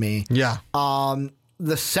front of me. Yeah.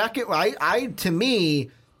 The second, to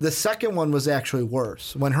me, the second one was actually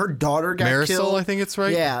worse. When her daughter got killed. I think it's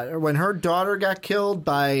right. Yeah, when her daughter got killed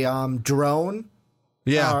by Drone.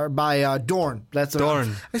 Yeah. Or by Dorne. That's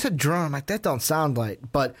Dorne. I said Drone. I'm like, that don't sound right.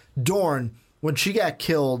 But Dorne, when she got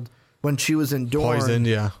killed, when she was in Dorne. Poisoned,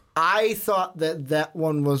 yeah. I thought that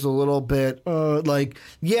one was a little bit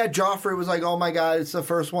Joffrey was like, oh my God, it's the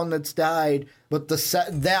first one that's died. But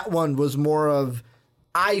that one was more of,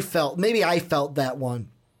 I felt that one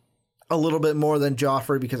a little bit more than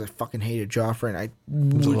Joffrey because I fucking hated Joffrey and I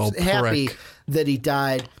was happy that he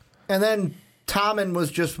died. And then Tommen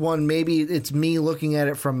was just one, maybe it's me looking at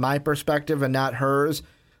it from my perspective and not hers,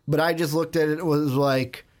 but I just looked at it was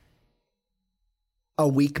like a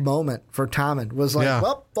weak moment for Tommen. Was like,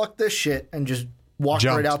 well, fuck this shit, and just walked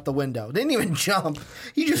right out the window. Didn't even jump.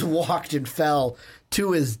 He just walked and fell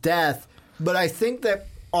to his death. But I think that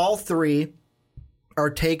all 3 are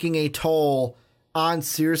taking a toll on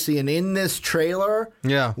Cersei. And in this trailer,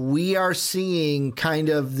 we are seeing kind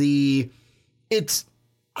of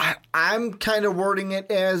I'm kind of wording it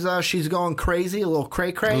as she's going crazy, a little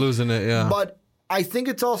cray-cray. Losing it, yeah. But I think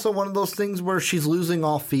it's also one of those things where she's losing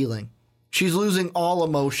all feeling. She's losing all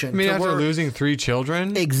emotion. I mean, after losing 3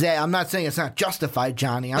 children? Exactly. I'm not saying it's not justified,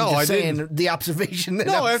 Johnny. I'm just saying the observation that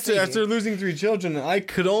I'm seeing. After losing 3 children, I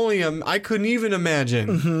couldn't even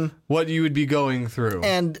imagine what you would be going through.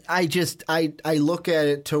 And I look at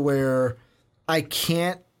it to where I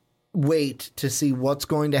can't wait to see what's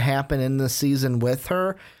going to happen in this season with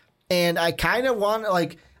her. And I kind of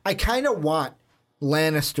want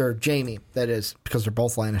Lannister, Jaime, that is, because they're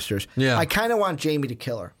both Lannisters. Yeah. I kind of want Jaime to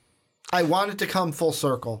kill her. I want it to come full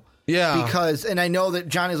circle. Yeah. Because, and I know that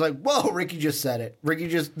Johnny's like, whoa, Ricky just said it. Ricky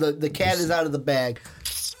just, the cat is out of the bag.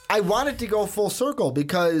 I want it to go full circle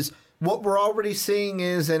because what we're already seeing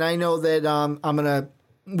is, and I know that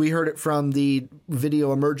we heard it from the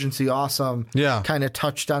video Emergency Awesome. Yeah. Kind of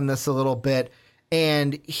touched on this a little bit.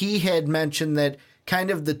 And he had mentioned that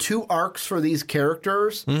kind of the two arcs for these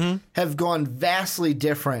characters have gone vastly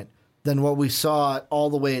different than what we saw all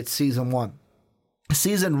the way at season 1.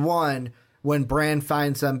 Season 1, when Bran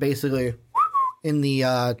finds them basically in the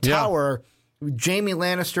tower, Jaime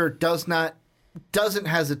Lannister doesn't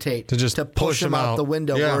hesitate to just push him out the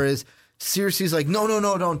window, whereas Cersei's like, no,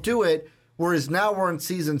 don't do it. Whereas now we're in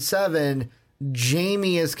season 7,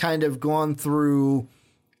 Jaime has kind of gone through,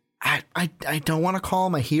 I don't want to call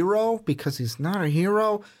him a hero because he's not a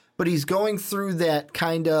hero, but he's going through that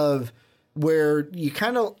kind of where you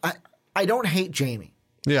kind of, I don't hate Jaime.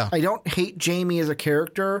 Yeah. I don't hate Jaime as a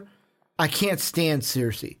character. I can't stand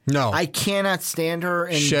Cersei. No. I cannot stand her.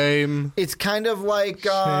 And Shame. It's kind of like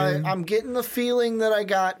I'm getting the feeling that I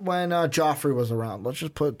got when Joffrey was around. Let's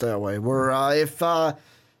just put it that way. Where if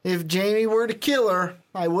Jaime were to kill her,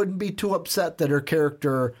 I wouldn't be too upset that her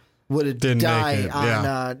character would have died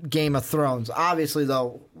on Game of Thrones. Obviously,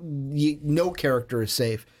 though, no character is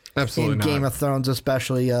safe. Absolutely in not. Game of Thrones,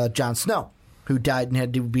 especially Jon Snow, who died and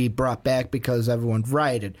had to be brought back because everyone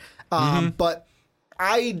rioted. But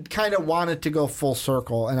I kind of want it to go full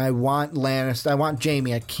circle, and I want Lannister. I want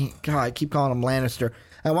Jaime. I keep calling him Lannister.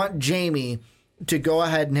 I want Jaime to go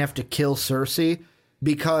ahead and have to kill Cersei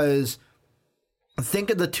because think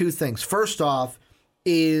of the two things. First off,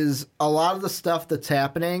 is a lot of the stuff that's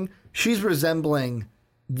happening. She's resembling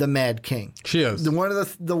the Mad King. She is. One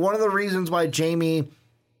of the reasons why Jaime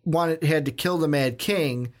had to kill the Mad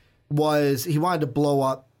King was he wanted to blow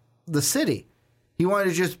up the city. He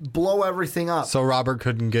wanted to just blow everything up. So Robert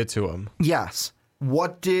couldn't get to him. Yes.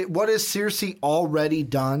 What has Cersei already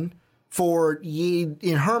done for,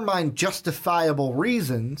 in her mind, justifiable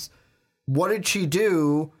reasons? What did she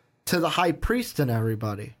do to the High Priest and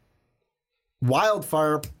everybody?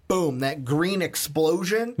 Wildfire, boom, that green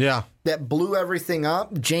explosion. Yeah. That blew everything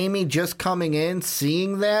up. Jaime just coming in,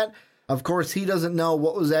 seeing that. Of course, he doesn't know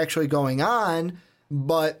what was actually going on,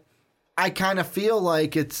 but I kind of feel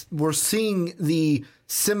like we're seeing the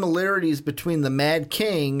similarities between the Mad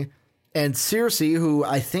King and Cersei, who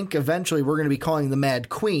I think eventually we're going to be calling the Mad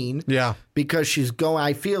Queen. Yeah. Because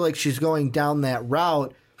I feel like she's going down that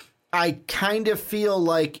route. I kind of feel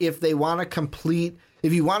like if you want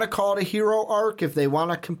to call it a hero arc, if they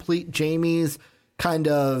want to complete Jaime's kind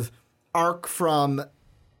of arc from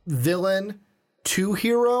villain to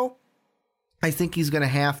hero, I think he's going to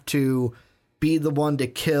have to be the one to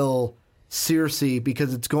kill Cersei,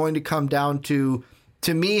 because it's going to come down to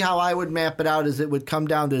me, how I would map it out is it would come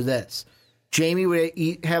down to this. Jaime would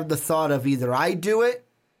have the thought of either I do it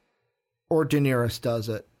or Daenerys does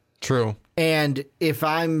it. True. And if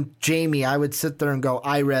I'm Jaime, I would sit there and go,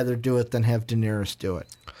 I'd rather do it than have Daenerys do it.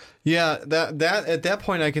 Yeah, that at that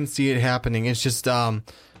point I can see it happening. It's just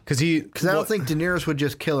because I don't think Daenerys would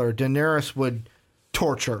just kill her. Daenerys would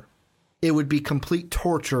torture. It would be complete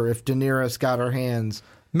torture if Daenerys got her hands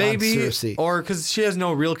on Cersei. Or because she has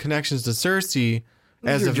no real connections to Cersei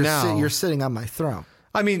as of now. You're sitting on my throne.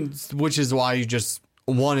 I mean, which is why you just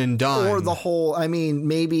one and done. Or the whole, I mean,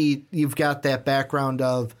 maybe you've got that background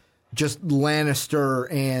of just Lannister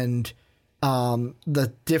and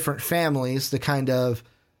the different families, the kind of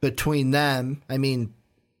between them. I mean,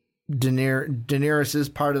 Daenerys is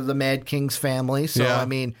part of the Mad King's family. So, Yeah. I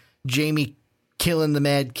mean, Jaime killing the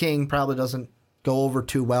Mad King probably doesn't go over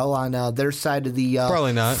too well on their side of the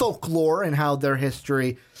Probably not. folklore and how their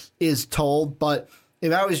history is told. But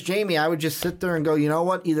if I was Jaime, I would just sit there and go, you know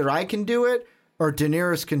what? Either I can do it or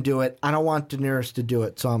Daenerys can do it. I don't want Daenerys to do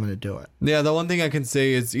it, so I'm going to do it. Yeah, the one thing I can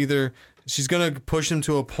say is either she's going to push him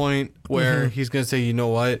to a point where he's going to say, you know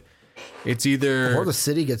what? It's either... Or the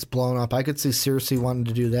city gets blown up. I could see Cersei wanting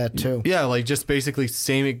to do that too. Yeah, like just basically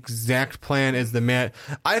same exact plan as the Mad.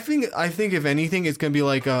 I think if anything, it's gonna be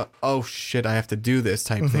like oh shit, I have to do this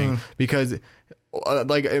type thing, because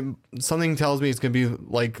something tells me it's gonna be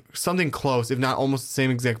like something close, if not almost the same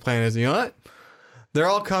exact plan as, you know what? They're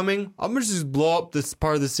all coming. I'm gonna just blow up this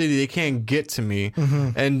part of the city. They can't get to me,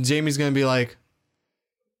 and Jaime's gonna be like,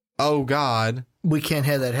 oh god. We can't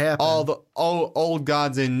have that happen. All old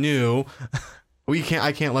gods and new.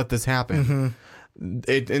 I can't let this happen. And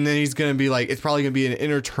then he's gonna be like, it's probably gonna be an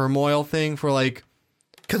inner turmoil thing for like,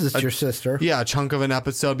 because it's your sister. yeah, a chunk of an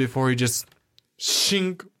episode before he just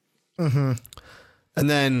shink. And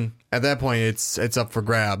then at that point, it's up for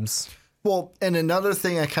grabs. Well, and another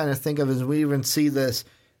thing I kind of think of is we even see this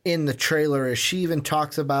in the trailer is she even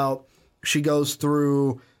talks about, she goes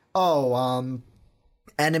through,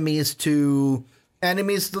 enemies to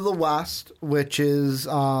the west, which is,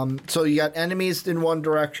 so you got enemies in one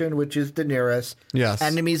direction, which is Daenerys. Yes.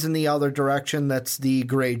 Enemies in the other direction, that's the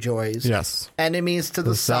Greyjoys. Yes. Enemies to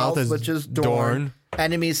the south, is which is Dorne.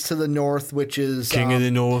 Enemies to the north, which is King of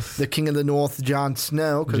the North. the King of the North, Jon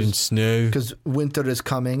Snow. Jon Snow. Because winter is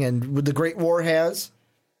coming, and the Great War is.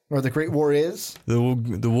 The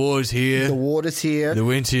war's here. The war is here. The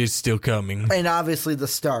winter is still coming. And obviously the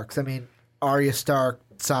Starks. I mean, Arya Stark,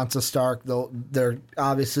 Sansa Stark, though they're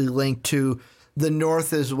obviously linked to the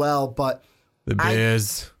North as well. But The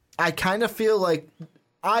Bears. I kind of feel like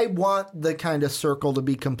I want the kind of circle to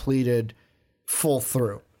be completed full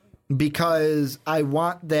through. Because I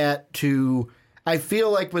want that to... I feel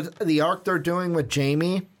like with the arc they're doing with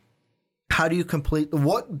Jaime, how do you complete...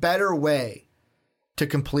 What better way to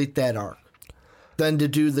complete that arc than to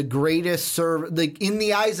do the greatest service... in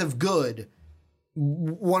the eyes of good,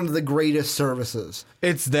 one of the greatest services.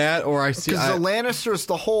 It's that, or I see... Because the Lannisters,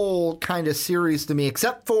 the whole kind of series to me,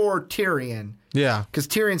 except for Tyrion. Yeah. Because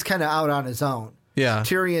Tyrion's kind of out on his own. Yeah.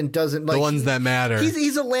 Tyrion doesn't like the ones that matter.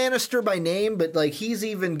 He's a Lannister by name, but like he's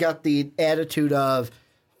even got the attitude of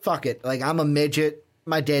fuck it. Like I'm a midget.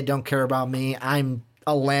 My dad don't care about me. I'm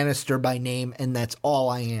a Lannister by name, and that's all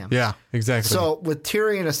I am. Yeah, exactly. So with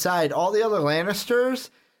Tyrion aside, all the other Lannisters,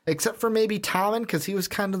 except for maybe Tommen, because he was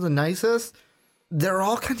kind of the nicest, they're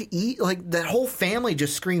all kind of like that whole family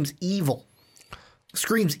just screams evil.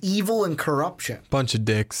 Screams evil and corruption. Bunch of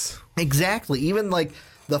dicks. Exactly. Even like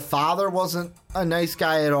the father wasn't a nice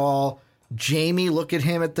guy at all. Jaime, look at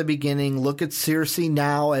him at the beginning. Look at Cersei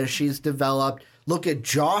now as she's developed. Look at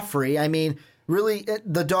Joffrey. I mean, really,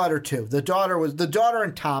 the daughter too. The daughter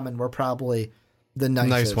and Tommen were probably the nicest.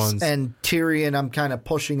 Nice ones. And Tyrion, I'm kind of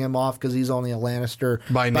pushing him off because he's only a Lannister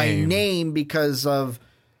by name because of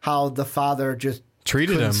how the father just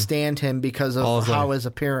treated couldn't him. Stand him because of how his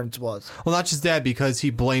appearance was. Well, not just that, because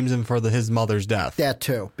he blames him for his mother's death. That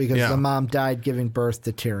too, because the mom died giving birth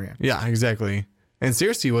to Tyrion. Yeah, exactly. And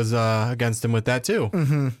Cersei was against him with that too.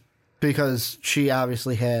 Mm-hmm. Because she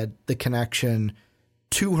obviously had the connection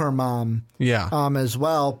to her mom as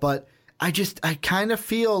well. But I kind of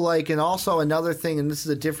feel like, and also another thing, and this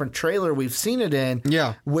is a different trailer we've seen it in,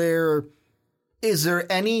 where is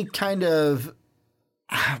there any kind of,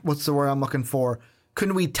 what's the word I'm looking for?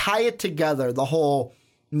 Couldn't we tie it together, the whole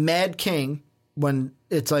Mad King, when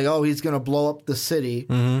it's like, oh, he's going to blow up the city,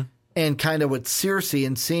 and kind of with Cersei,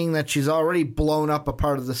 and seeing that she's already blown up a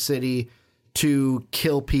part of the city to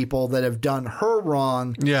kill people that have done her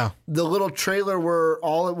wrong. Yeah. The little trailer where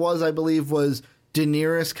all it was, I believe, was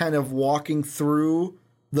Daenerys kind of walking through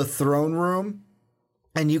the throne room,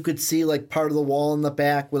 and you could see like part of the wall in the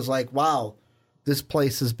back was like, wow, this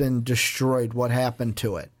place has been destroyed. What happened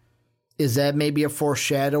to it? Is that maybe a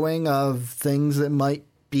foreshadowing of things that might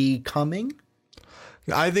be coming?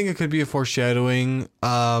 I think it could be a foreshadowing,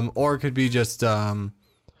 or it could be just a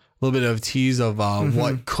little bit of tease of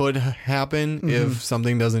what could happen if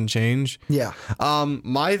something doesn't change. Yeah.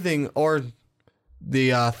 My thing, or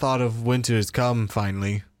the thought of winter has come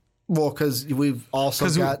finally. Well, because we've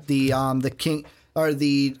also got the king. Or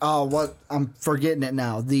I'm forgetting it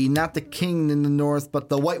now. Not the king in the north, but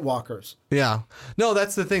the White Walkers. Yeah. No,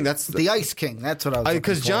 that's the thing. That's the Ice King. That's what I was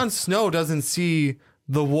because Jon Snow doesn't see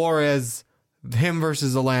the war as him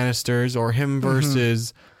versus the Lannisters or him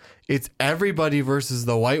versus it's everybody versus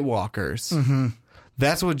the White Walkers.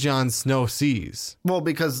 That's what Jon Snow sees. Well,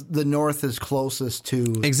 because the north is closest to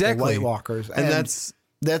the White Walkers. And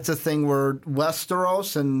that's a thing where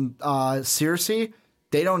Westeros and Cersei,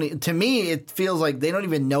 they don't. To me, it feels like they don't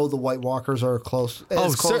even know the White Walkers are close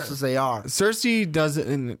as they are. Cersei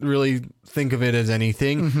doesn't really think of it as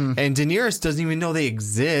anything, and Daenerys doesn't even know they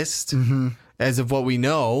exist, as of what we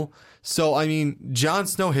know. So, I mean, Jon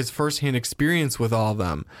Snow has firsthand experience with all of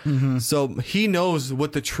them, so he knows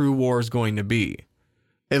what the true war is going to be.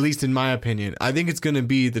 At least in my opinion, I think it's going to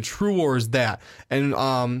be the true war is that, and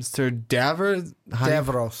Sir Davros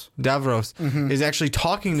is actually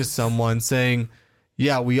talking to someone saying,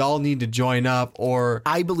 yeah, we all need to join up, or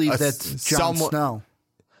I believe that's Jon Snow.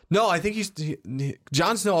 No, I think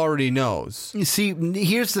Jon Snow already knows. You see,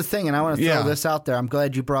 here's the thing, and I want to throw this out there. I'm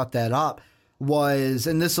glad you brought that up.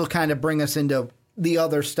 And this will kind of bring us into the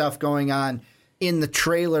other stuff going on in the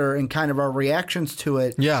trailer and kind of our reactions to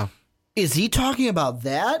it. Yeah. Is he talking about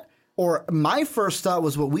that? Or my first thought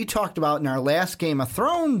was what we talked about in our last Game of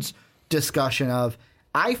Thrones discussion of,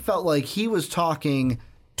 I felt like he was talking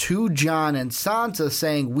to Jon and Sansa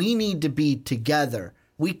saying, we need to be together.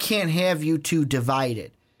 We can't have you two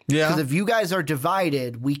divided. Yeah. Because if you guys are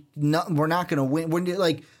divided, we're not going to win.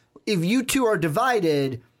 If you two are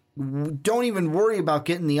divided, don't even worry about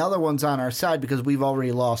getting the other ones on our side because we've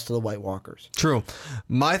already lost to the White Walkers. True.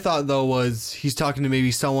 My thought though was he's talking to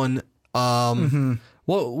maybe someone.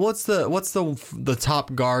 What's the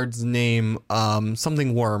top guard's name?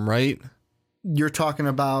 Something Worm, right? You're talking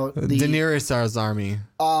about the Daenerys' army.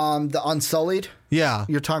 The Unsullied. Yeah,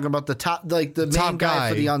 you're talking about the top, like the main guy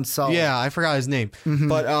for the Unsullied. Yeah, I forgot his name,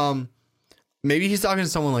 but maybe he's talking to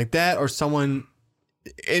someone like that or someone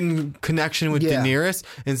in connection with Daenerys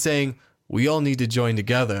and saying we all need to join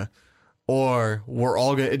together, or we're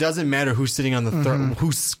all gonna. It doesn't matter who's sitting on the throne,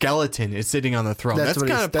 whose skeleton is sitting on the throne. That's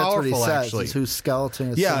kind of powerful, actually. Whose skeleton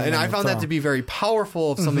is yeah, sitting and on I the found throne. that to be very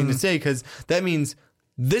powerful of something to say because that means.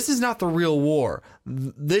 This is not the real war.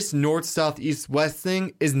 This north, south, east, west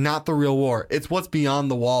thing is not the real war. It's what's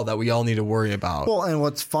beyond the wall that we all need to worry about. Well, and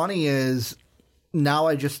what's funny is now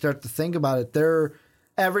I just start to think about it.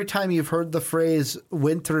 Every time you've heard the phrase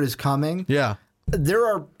winter is coming, there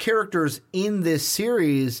are characters in this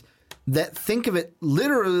series that think of it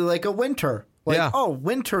literally like a winter. Like, oh,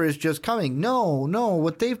 winter is just coming. No,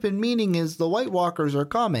 what they've been meaning is the White Walkers are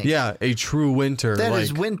coming. Yeah, a true winter. That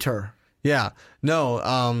is winter. Yeah. No,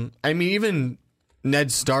 I mean, even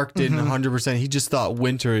Ned Stark didn't 100%. He just thought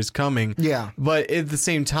winter is coming. Yeah. But at the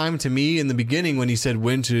same time, to me, in the beginning, when he said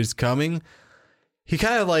winter is coming, he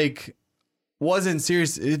kind of like wasn't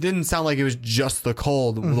serious. It didn't sound like it was just the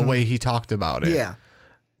cold the way he talked about it. Yeah.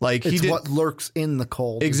 Like it's what lurks in the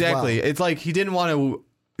cold. Exactly. As well. It's like he didn't want to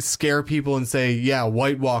scare people and say, yeah,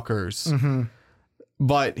 White Walkers.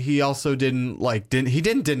 But he also didn't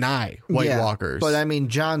deny White Walkers. But I mean,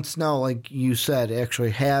 Jon Snow, like you said, actually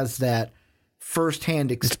has that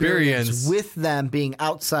firsthand experience with them being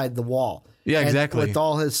outside the wall. Yeah, exactly. And with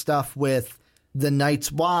all his stuff with the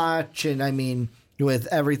Night's Watch, and I mean, with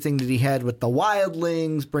everything that he had with the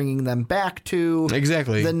wildlings, bringing them back to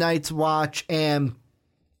the Night's Watch, and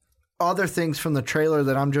other things from the trailer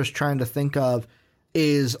that I'm just trying to think of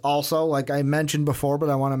is also, like I mentioned before, but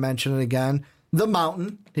I want to mention it again. The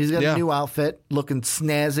Mountain. He's got a new outfit, looking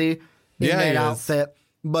snazzy in that outfit.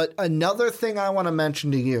 But another thing I want to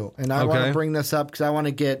mention to you, and I want to bring this up because I want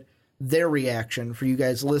to get their reaction for you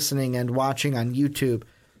guys listening and watching on YouTube.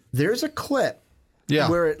 There's a clip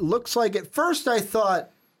where it looks like, at first I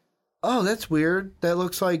thought, oh, that's weird. That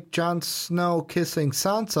looks like Jon Snow kissing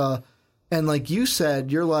Sansa. And like you said,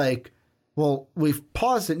 you're like, well, we've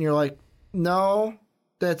paused it, and you're like, no,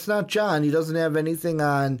 that's not Jon. He doesn't have anything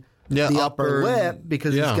on the upper lip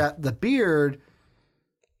because he's got the beard.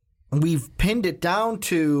 We've pinned it down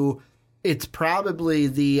to it's probably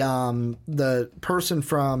the person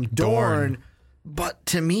from Dorne. But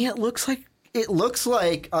to me, it looks like a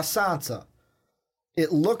Sansa.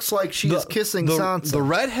 It looks like she's kissing Sansa. The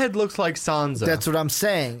redhead looks like Sansa. That's what I'm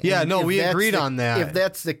saying. Yeah, and we agreed on that. If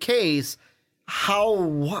that's the case,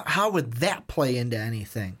 how would that play into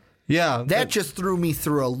anything? Yeah. That just threw me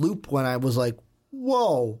through a loop when I was like,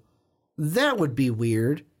 whoa, that would be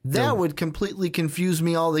weird. That would completely confuse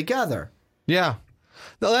me altogether. Yeah.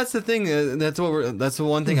 No, that's the thing. That's the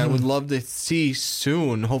one thing I would love to see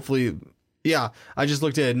soon. Hopefully. Yeah, I just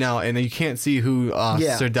looked at it now, and you can't see who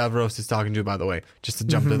Sir Davros is talking to, by the way, just to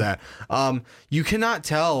jump to that. You cannot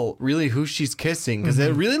tell really who she's kissing, because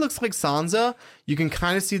it really looks like Sansa. You can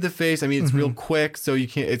kind of see the face. I mean, it's real quick, so you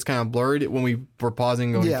can't. It's kind of blurred when we were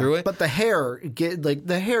pausing and going through it. But the hair,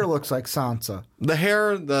 the hair looks like Sansa. The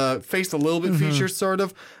hair, the face a little bit features, sort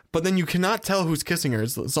of, but then you cannot tell who's kissing her.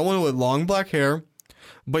 It's someone with long black hair.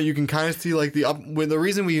 But you can kind of see like the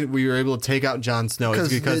reason we were able to take out Jon Snow is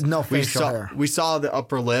because no facial hair. We saw the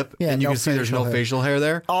upper lip, and you can see there's no facial hair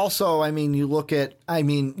there. Also, I mean, you look at,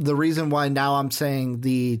 the reason why now I'm saying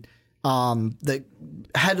the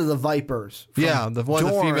head of the Vipers. One of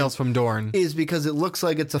the females from Dorne is because it looks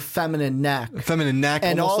like it's a feminine neck,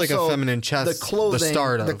 and almost like a feminine chest.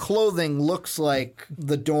 The clothing looks like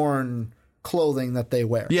the Dorne clothing that they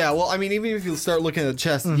wear. Yeah, well, I mean, even if you start looking at the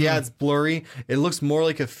chest, it's blurry. It looks more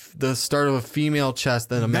like the start of a female chest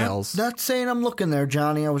than a male's. Not saying I'm looking there,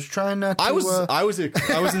 Johnny. I was trying not to. I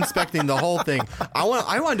was inspecting the whole thing.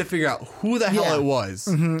 I wanted to figure out who the hell it was,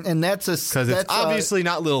 and that's because it's obviously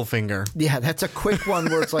not Littlefinger. Yeah, that's a quick one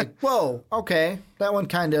where it's like, whoa, okay, that one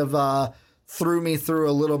kind of threw me through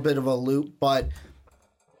a little bit of a loop, but.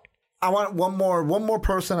 I want one more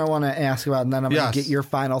person I want to ask about, and then I'm going to get your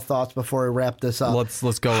final thoughts before we wrap this up.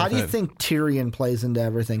 Let's go. How do you think Tyrion plays into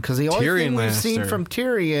everything? Because the only thing we've seen from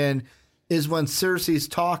Tyrion is when Cersei's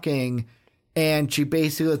talking, and she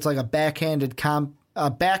basically, it's like a backhanded a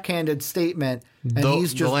backhanded statement, and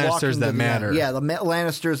he's just the Lannisters walking that to the matter. end. Yeah, the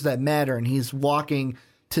Lannisters that matter, and he's walking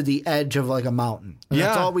to the edge of like a mountain. And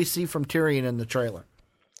that's all we see from Tyrion in the trailer.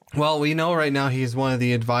 Well, we know right now he's one of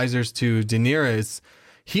the advisors to Daenerys.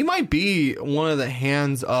 He might be one of the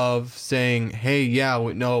hands of saying, hey,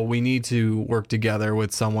 we need to work together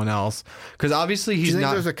with someone else. Because obviously he's Do you think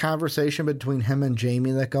not. there's a conversation between him and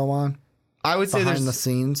Jaime that go on I would say behind there's the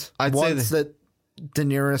scenes? I'd say once that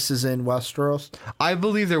Daenerys is in Westeros? I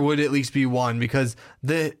believe there would at least be one because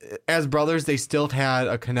as brothers they still had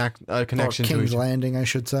a connection Or to King's each other. Landing, I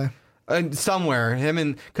should say. Somewhere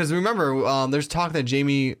because remember there's talk that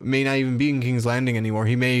Jaime may not even be in King's Landing anymore.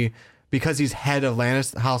 He may, because he's head of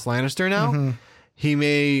House Lannister now, he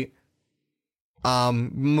may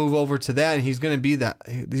move over to that, and he's going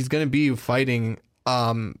to be fighting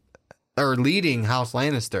or leading House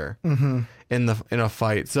Lannister in a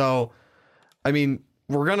fight. So I mean,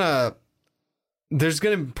 I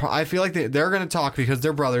feel like they're gonna talk because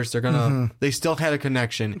they're brothers. They still had a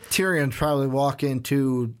connection. Tyrion's probably walk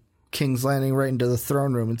into King's Landing right into the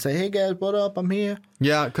throne room and say, "Hey guys, what up? I'm here."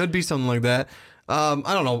 Yeah, it could be something like that. I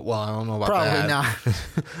don't know. Well, I don't know about Probably that. not.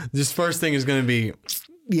 This first thing is going to be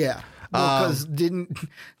Yeah, because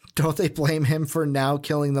don't they blame him for now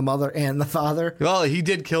killing the mother and the father? well, he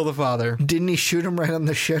did kill the father. Didn't he shoot him right on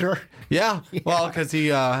the shitter? Yeah. Well, because he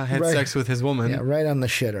had Right. sex with his woman, Yeah, right on the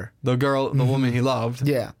shitter. the woman he loved,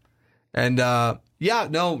 Yeah. and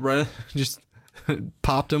just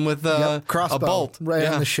popped him with Crossbow, a bolt right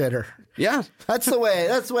on the shitter. Yeah. That's the way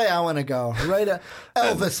I want to go. Right,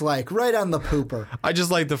 Elvis-like, right on the pooper. I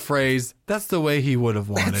just like the phrase. That's the way he would have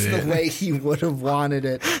wanted That's it. the way he would have wanted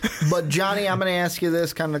it. But Johnny, I'm going to ask you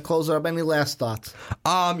this, kind of close it up. Any last thoughts?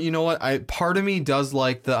 You know what? Part of me does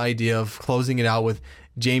like the idea of closing it out with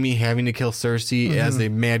Jaime having to kill Cersei as a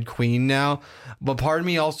mad queen now, but part of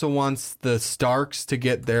me also wants the Starks to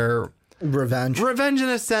get their Revenge in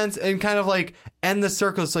a sense and kind of like end the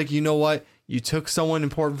circle. It's like, you know what? You took someone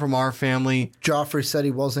important from our family. Joffrey said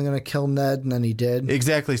he wasn't going to kill Ned, and then he did.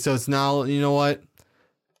 Exactly. So it's now, you know what?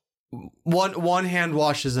 One hand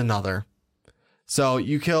washes another. So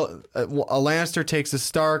you kill a Lannister takes a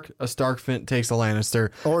Stark takes a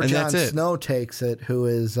Lannister, Or and Jon that's it. Snow takes it, who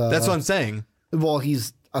is... That's what I'm saying. Well,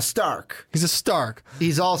 he's a Stark. He's a Stark.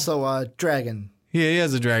 He's also a dragon. Yeah, he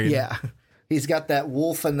has a dragon. Yeah. He's got that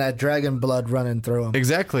wolf and that dragon blood running through him.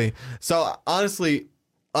 Exactly. So honestly,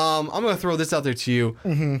 I'm going to throw this out there to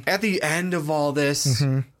you. At the end of all this,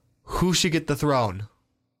 who should get the throne?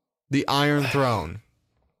 The Iron Throne.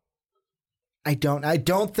 I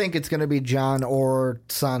don't think it's going to be Jon or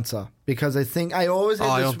Sansa, because I always have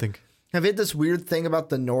I've had this weird thing about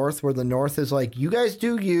the North, where the North is like, you guys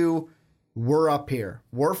do you, we're up here.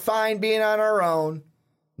 We're fine being on our own.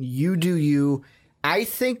 You do you. I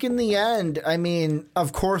think in the end, I mean,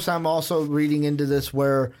 of course, I'm also reading into this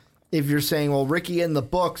where if you're saying, well, Ricky in the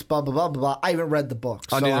books, blah, blah, blah, blah, blah. I haven't read the books.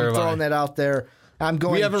 So I'm throwing that out there.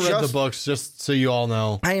 We haven't read the books, just so you all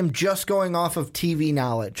know. I am just going off of TV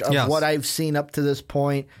knowledge of what I've seen up to this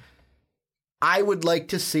point. I would like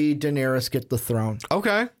to see Daenerys get the throne.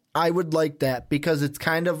 Okay. I would like that, because it's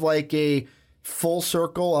kind of like a full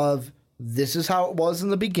circle of this is how it was in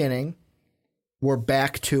the beginning. We're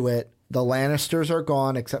back to it. The Lannisters are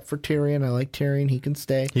gone, except for Tyrion. I like Tyrion. He can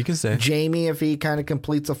stay. Jaime, if he kind of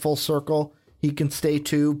completes a full circle, he can stay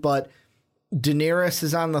too. But Daenerys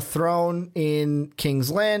is on the throne in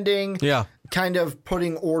King's Landing. Yeah. Kind of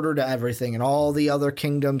putting order to everything. And all the other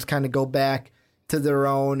kingdoms kind of go back to their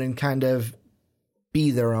own and kind of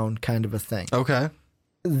be their own kind of a thing. Okay.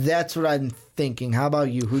 That's what I'm thinking. How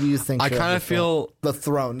about you? Who do you think? I kind of feel the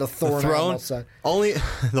throne. The thorn. The throne. I almost said. Only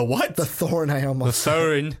the what? The thorn. I almost. The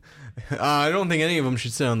thorn. I don't think any of them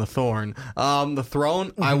should sit on the thorn. The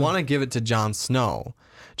throne. I want to give it to Jon Snow,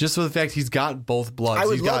 just for the fact he's got both bloods. I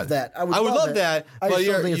would love that. I would love that. I just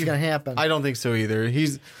don't think it's going to happen. I don't think so either.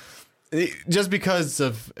 He's just because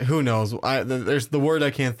of who knows. There's the word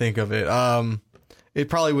I can't think of it. It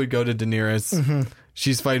probably would go to Daenerys.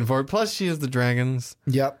 She's fighting for it. Plus, she has the dragons.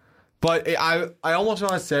 Yep. But I almost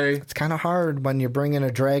want to say it's kind of hard when you're bringing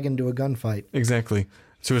a dragon to a gunfight. Exactly.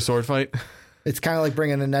 To a sword fight. It's kind of like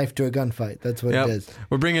bringing a knife to a gunfight. That's what it is.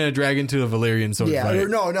 We're bringing a dragon to a Valyrian sword fight. Yeah.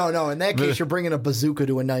 No. In that case, you're bringing a bazooka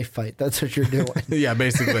to a knife fight. That's what you're doing. Yeah,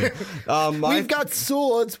 basically. We've got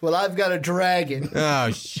swords. Well, I've got a dragon.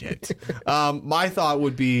 Oh, shit. My thought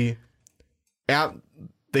would be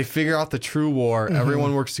they figure out the true war.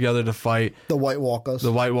 Everyone works together to fight the White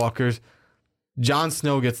Walkers. Jon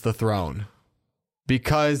Snow gets the throne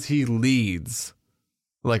because he leads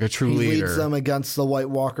like a true leader. He leads them against the White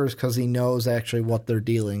Walkers because he knows actually what they're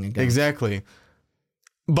dealing against. Exactly.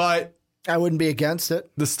 But I wouldn't be against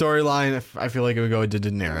it. The storyline, I feel like it would go to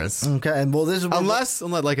Daenerys. Okay, and well, this is Unless,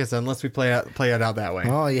 like I said, unless we play it out that way.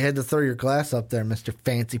 Oh, you had to throw your glass up there, Mr.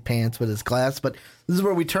 Fancy Pants with his glass. But this is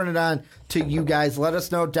where we turn it on to you guys. Let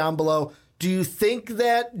us know down below. Do you think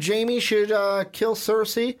that Jaime should kill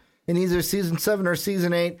Cersei in either season 7 or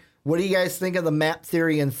season 8? What do you guys think of the map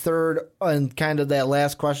theory in third? And kind of that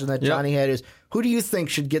last question that Johnny had is, who do you think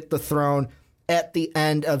should get the throne at the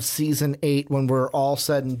end of season 8 when we're all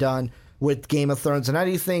said and done with Game of Thrones? And how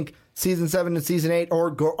do you think season 7 and season 8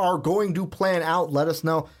 are going to plan out? Let us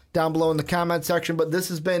know down below in the comment section. But this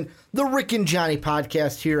has been the Rick and Johnny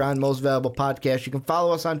podcast here on Most Valuable Podcast. You can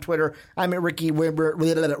follow us on Twitter. I'm at Ricky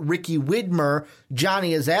Widmer.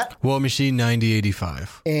 Johnny is at War Machine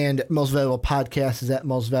 9085. And Most Valuable Podcast is at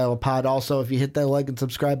Most Valuable Pod. Also, if you hit that like and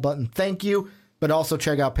subscribe button, thank you. But also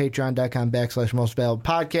check out patreon.com/Most Valuable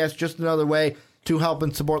Podcast. Just another way to help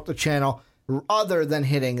and support the channel other than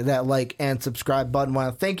hitting that like and subscribe button. I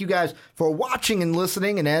want to thank you guys for watching and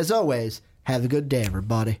listening. And as always, have a good day,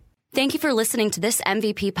 everybody. Thank you for listening to this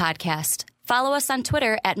MVP podcast. Follow us on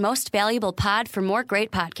Twitter at Most Valuable Pod for more great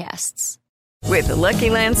podcasts. With the Lucky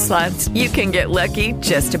Land Slots, you can get lucky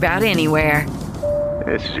just about anywhere.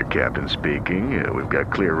 This is your captain speaking. We've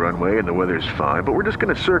got clear runway and the weather's fine, but we're just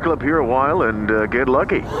going to circle up here a while and get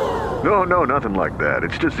lucky. No, nothing like that.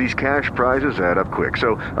 It's just these cash prizes add up quick.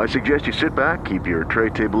 So I suggest you sit back, keep your tray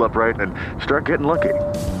table upright, and start getting lucky.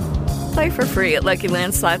 Play for free at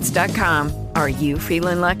LuckyLandSlots.com. Are you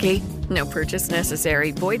feeling lucky? No purchase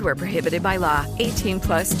necessary. Void where prohibited by law.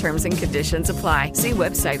 18+ terms and conditions apply. See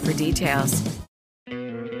website for details.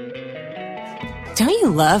 Don't you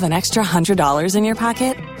love an extra $100 in your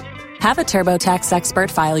pocket? Have a TurboTax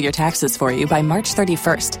expert file your taxes for you by March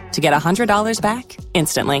 31st to get $100 back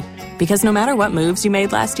instantly. Because no matter what moves you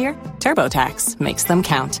made last year, TurboTax makes them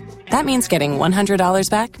count. That means getting $100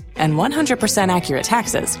 back and 100% accurate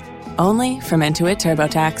taxes only from Intuit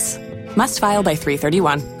TurboTax. Must file by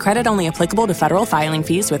 3/31. Credit only applicable to federal filing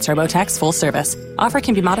fees with TurboTax full service. Offer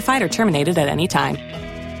can be modified or terminated at any time.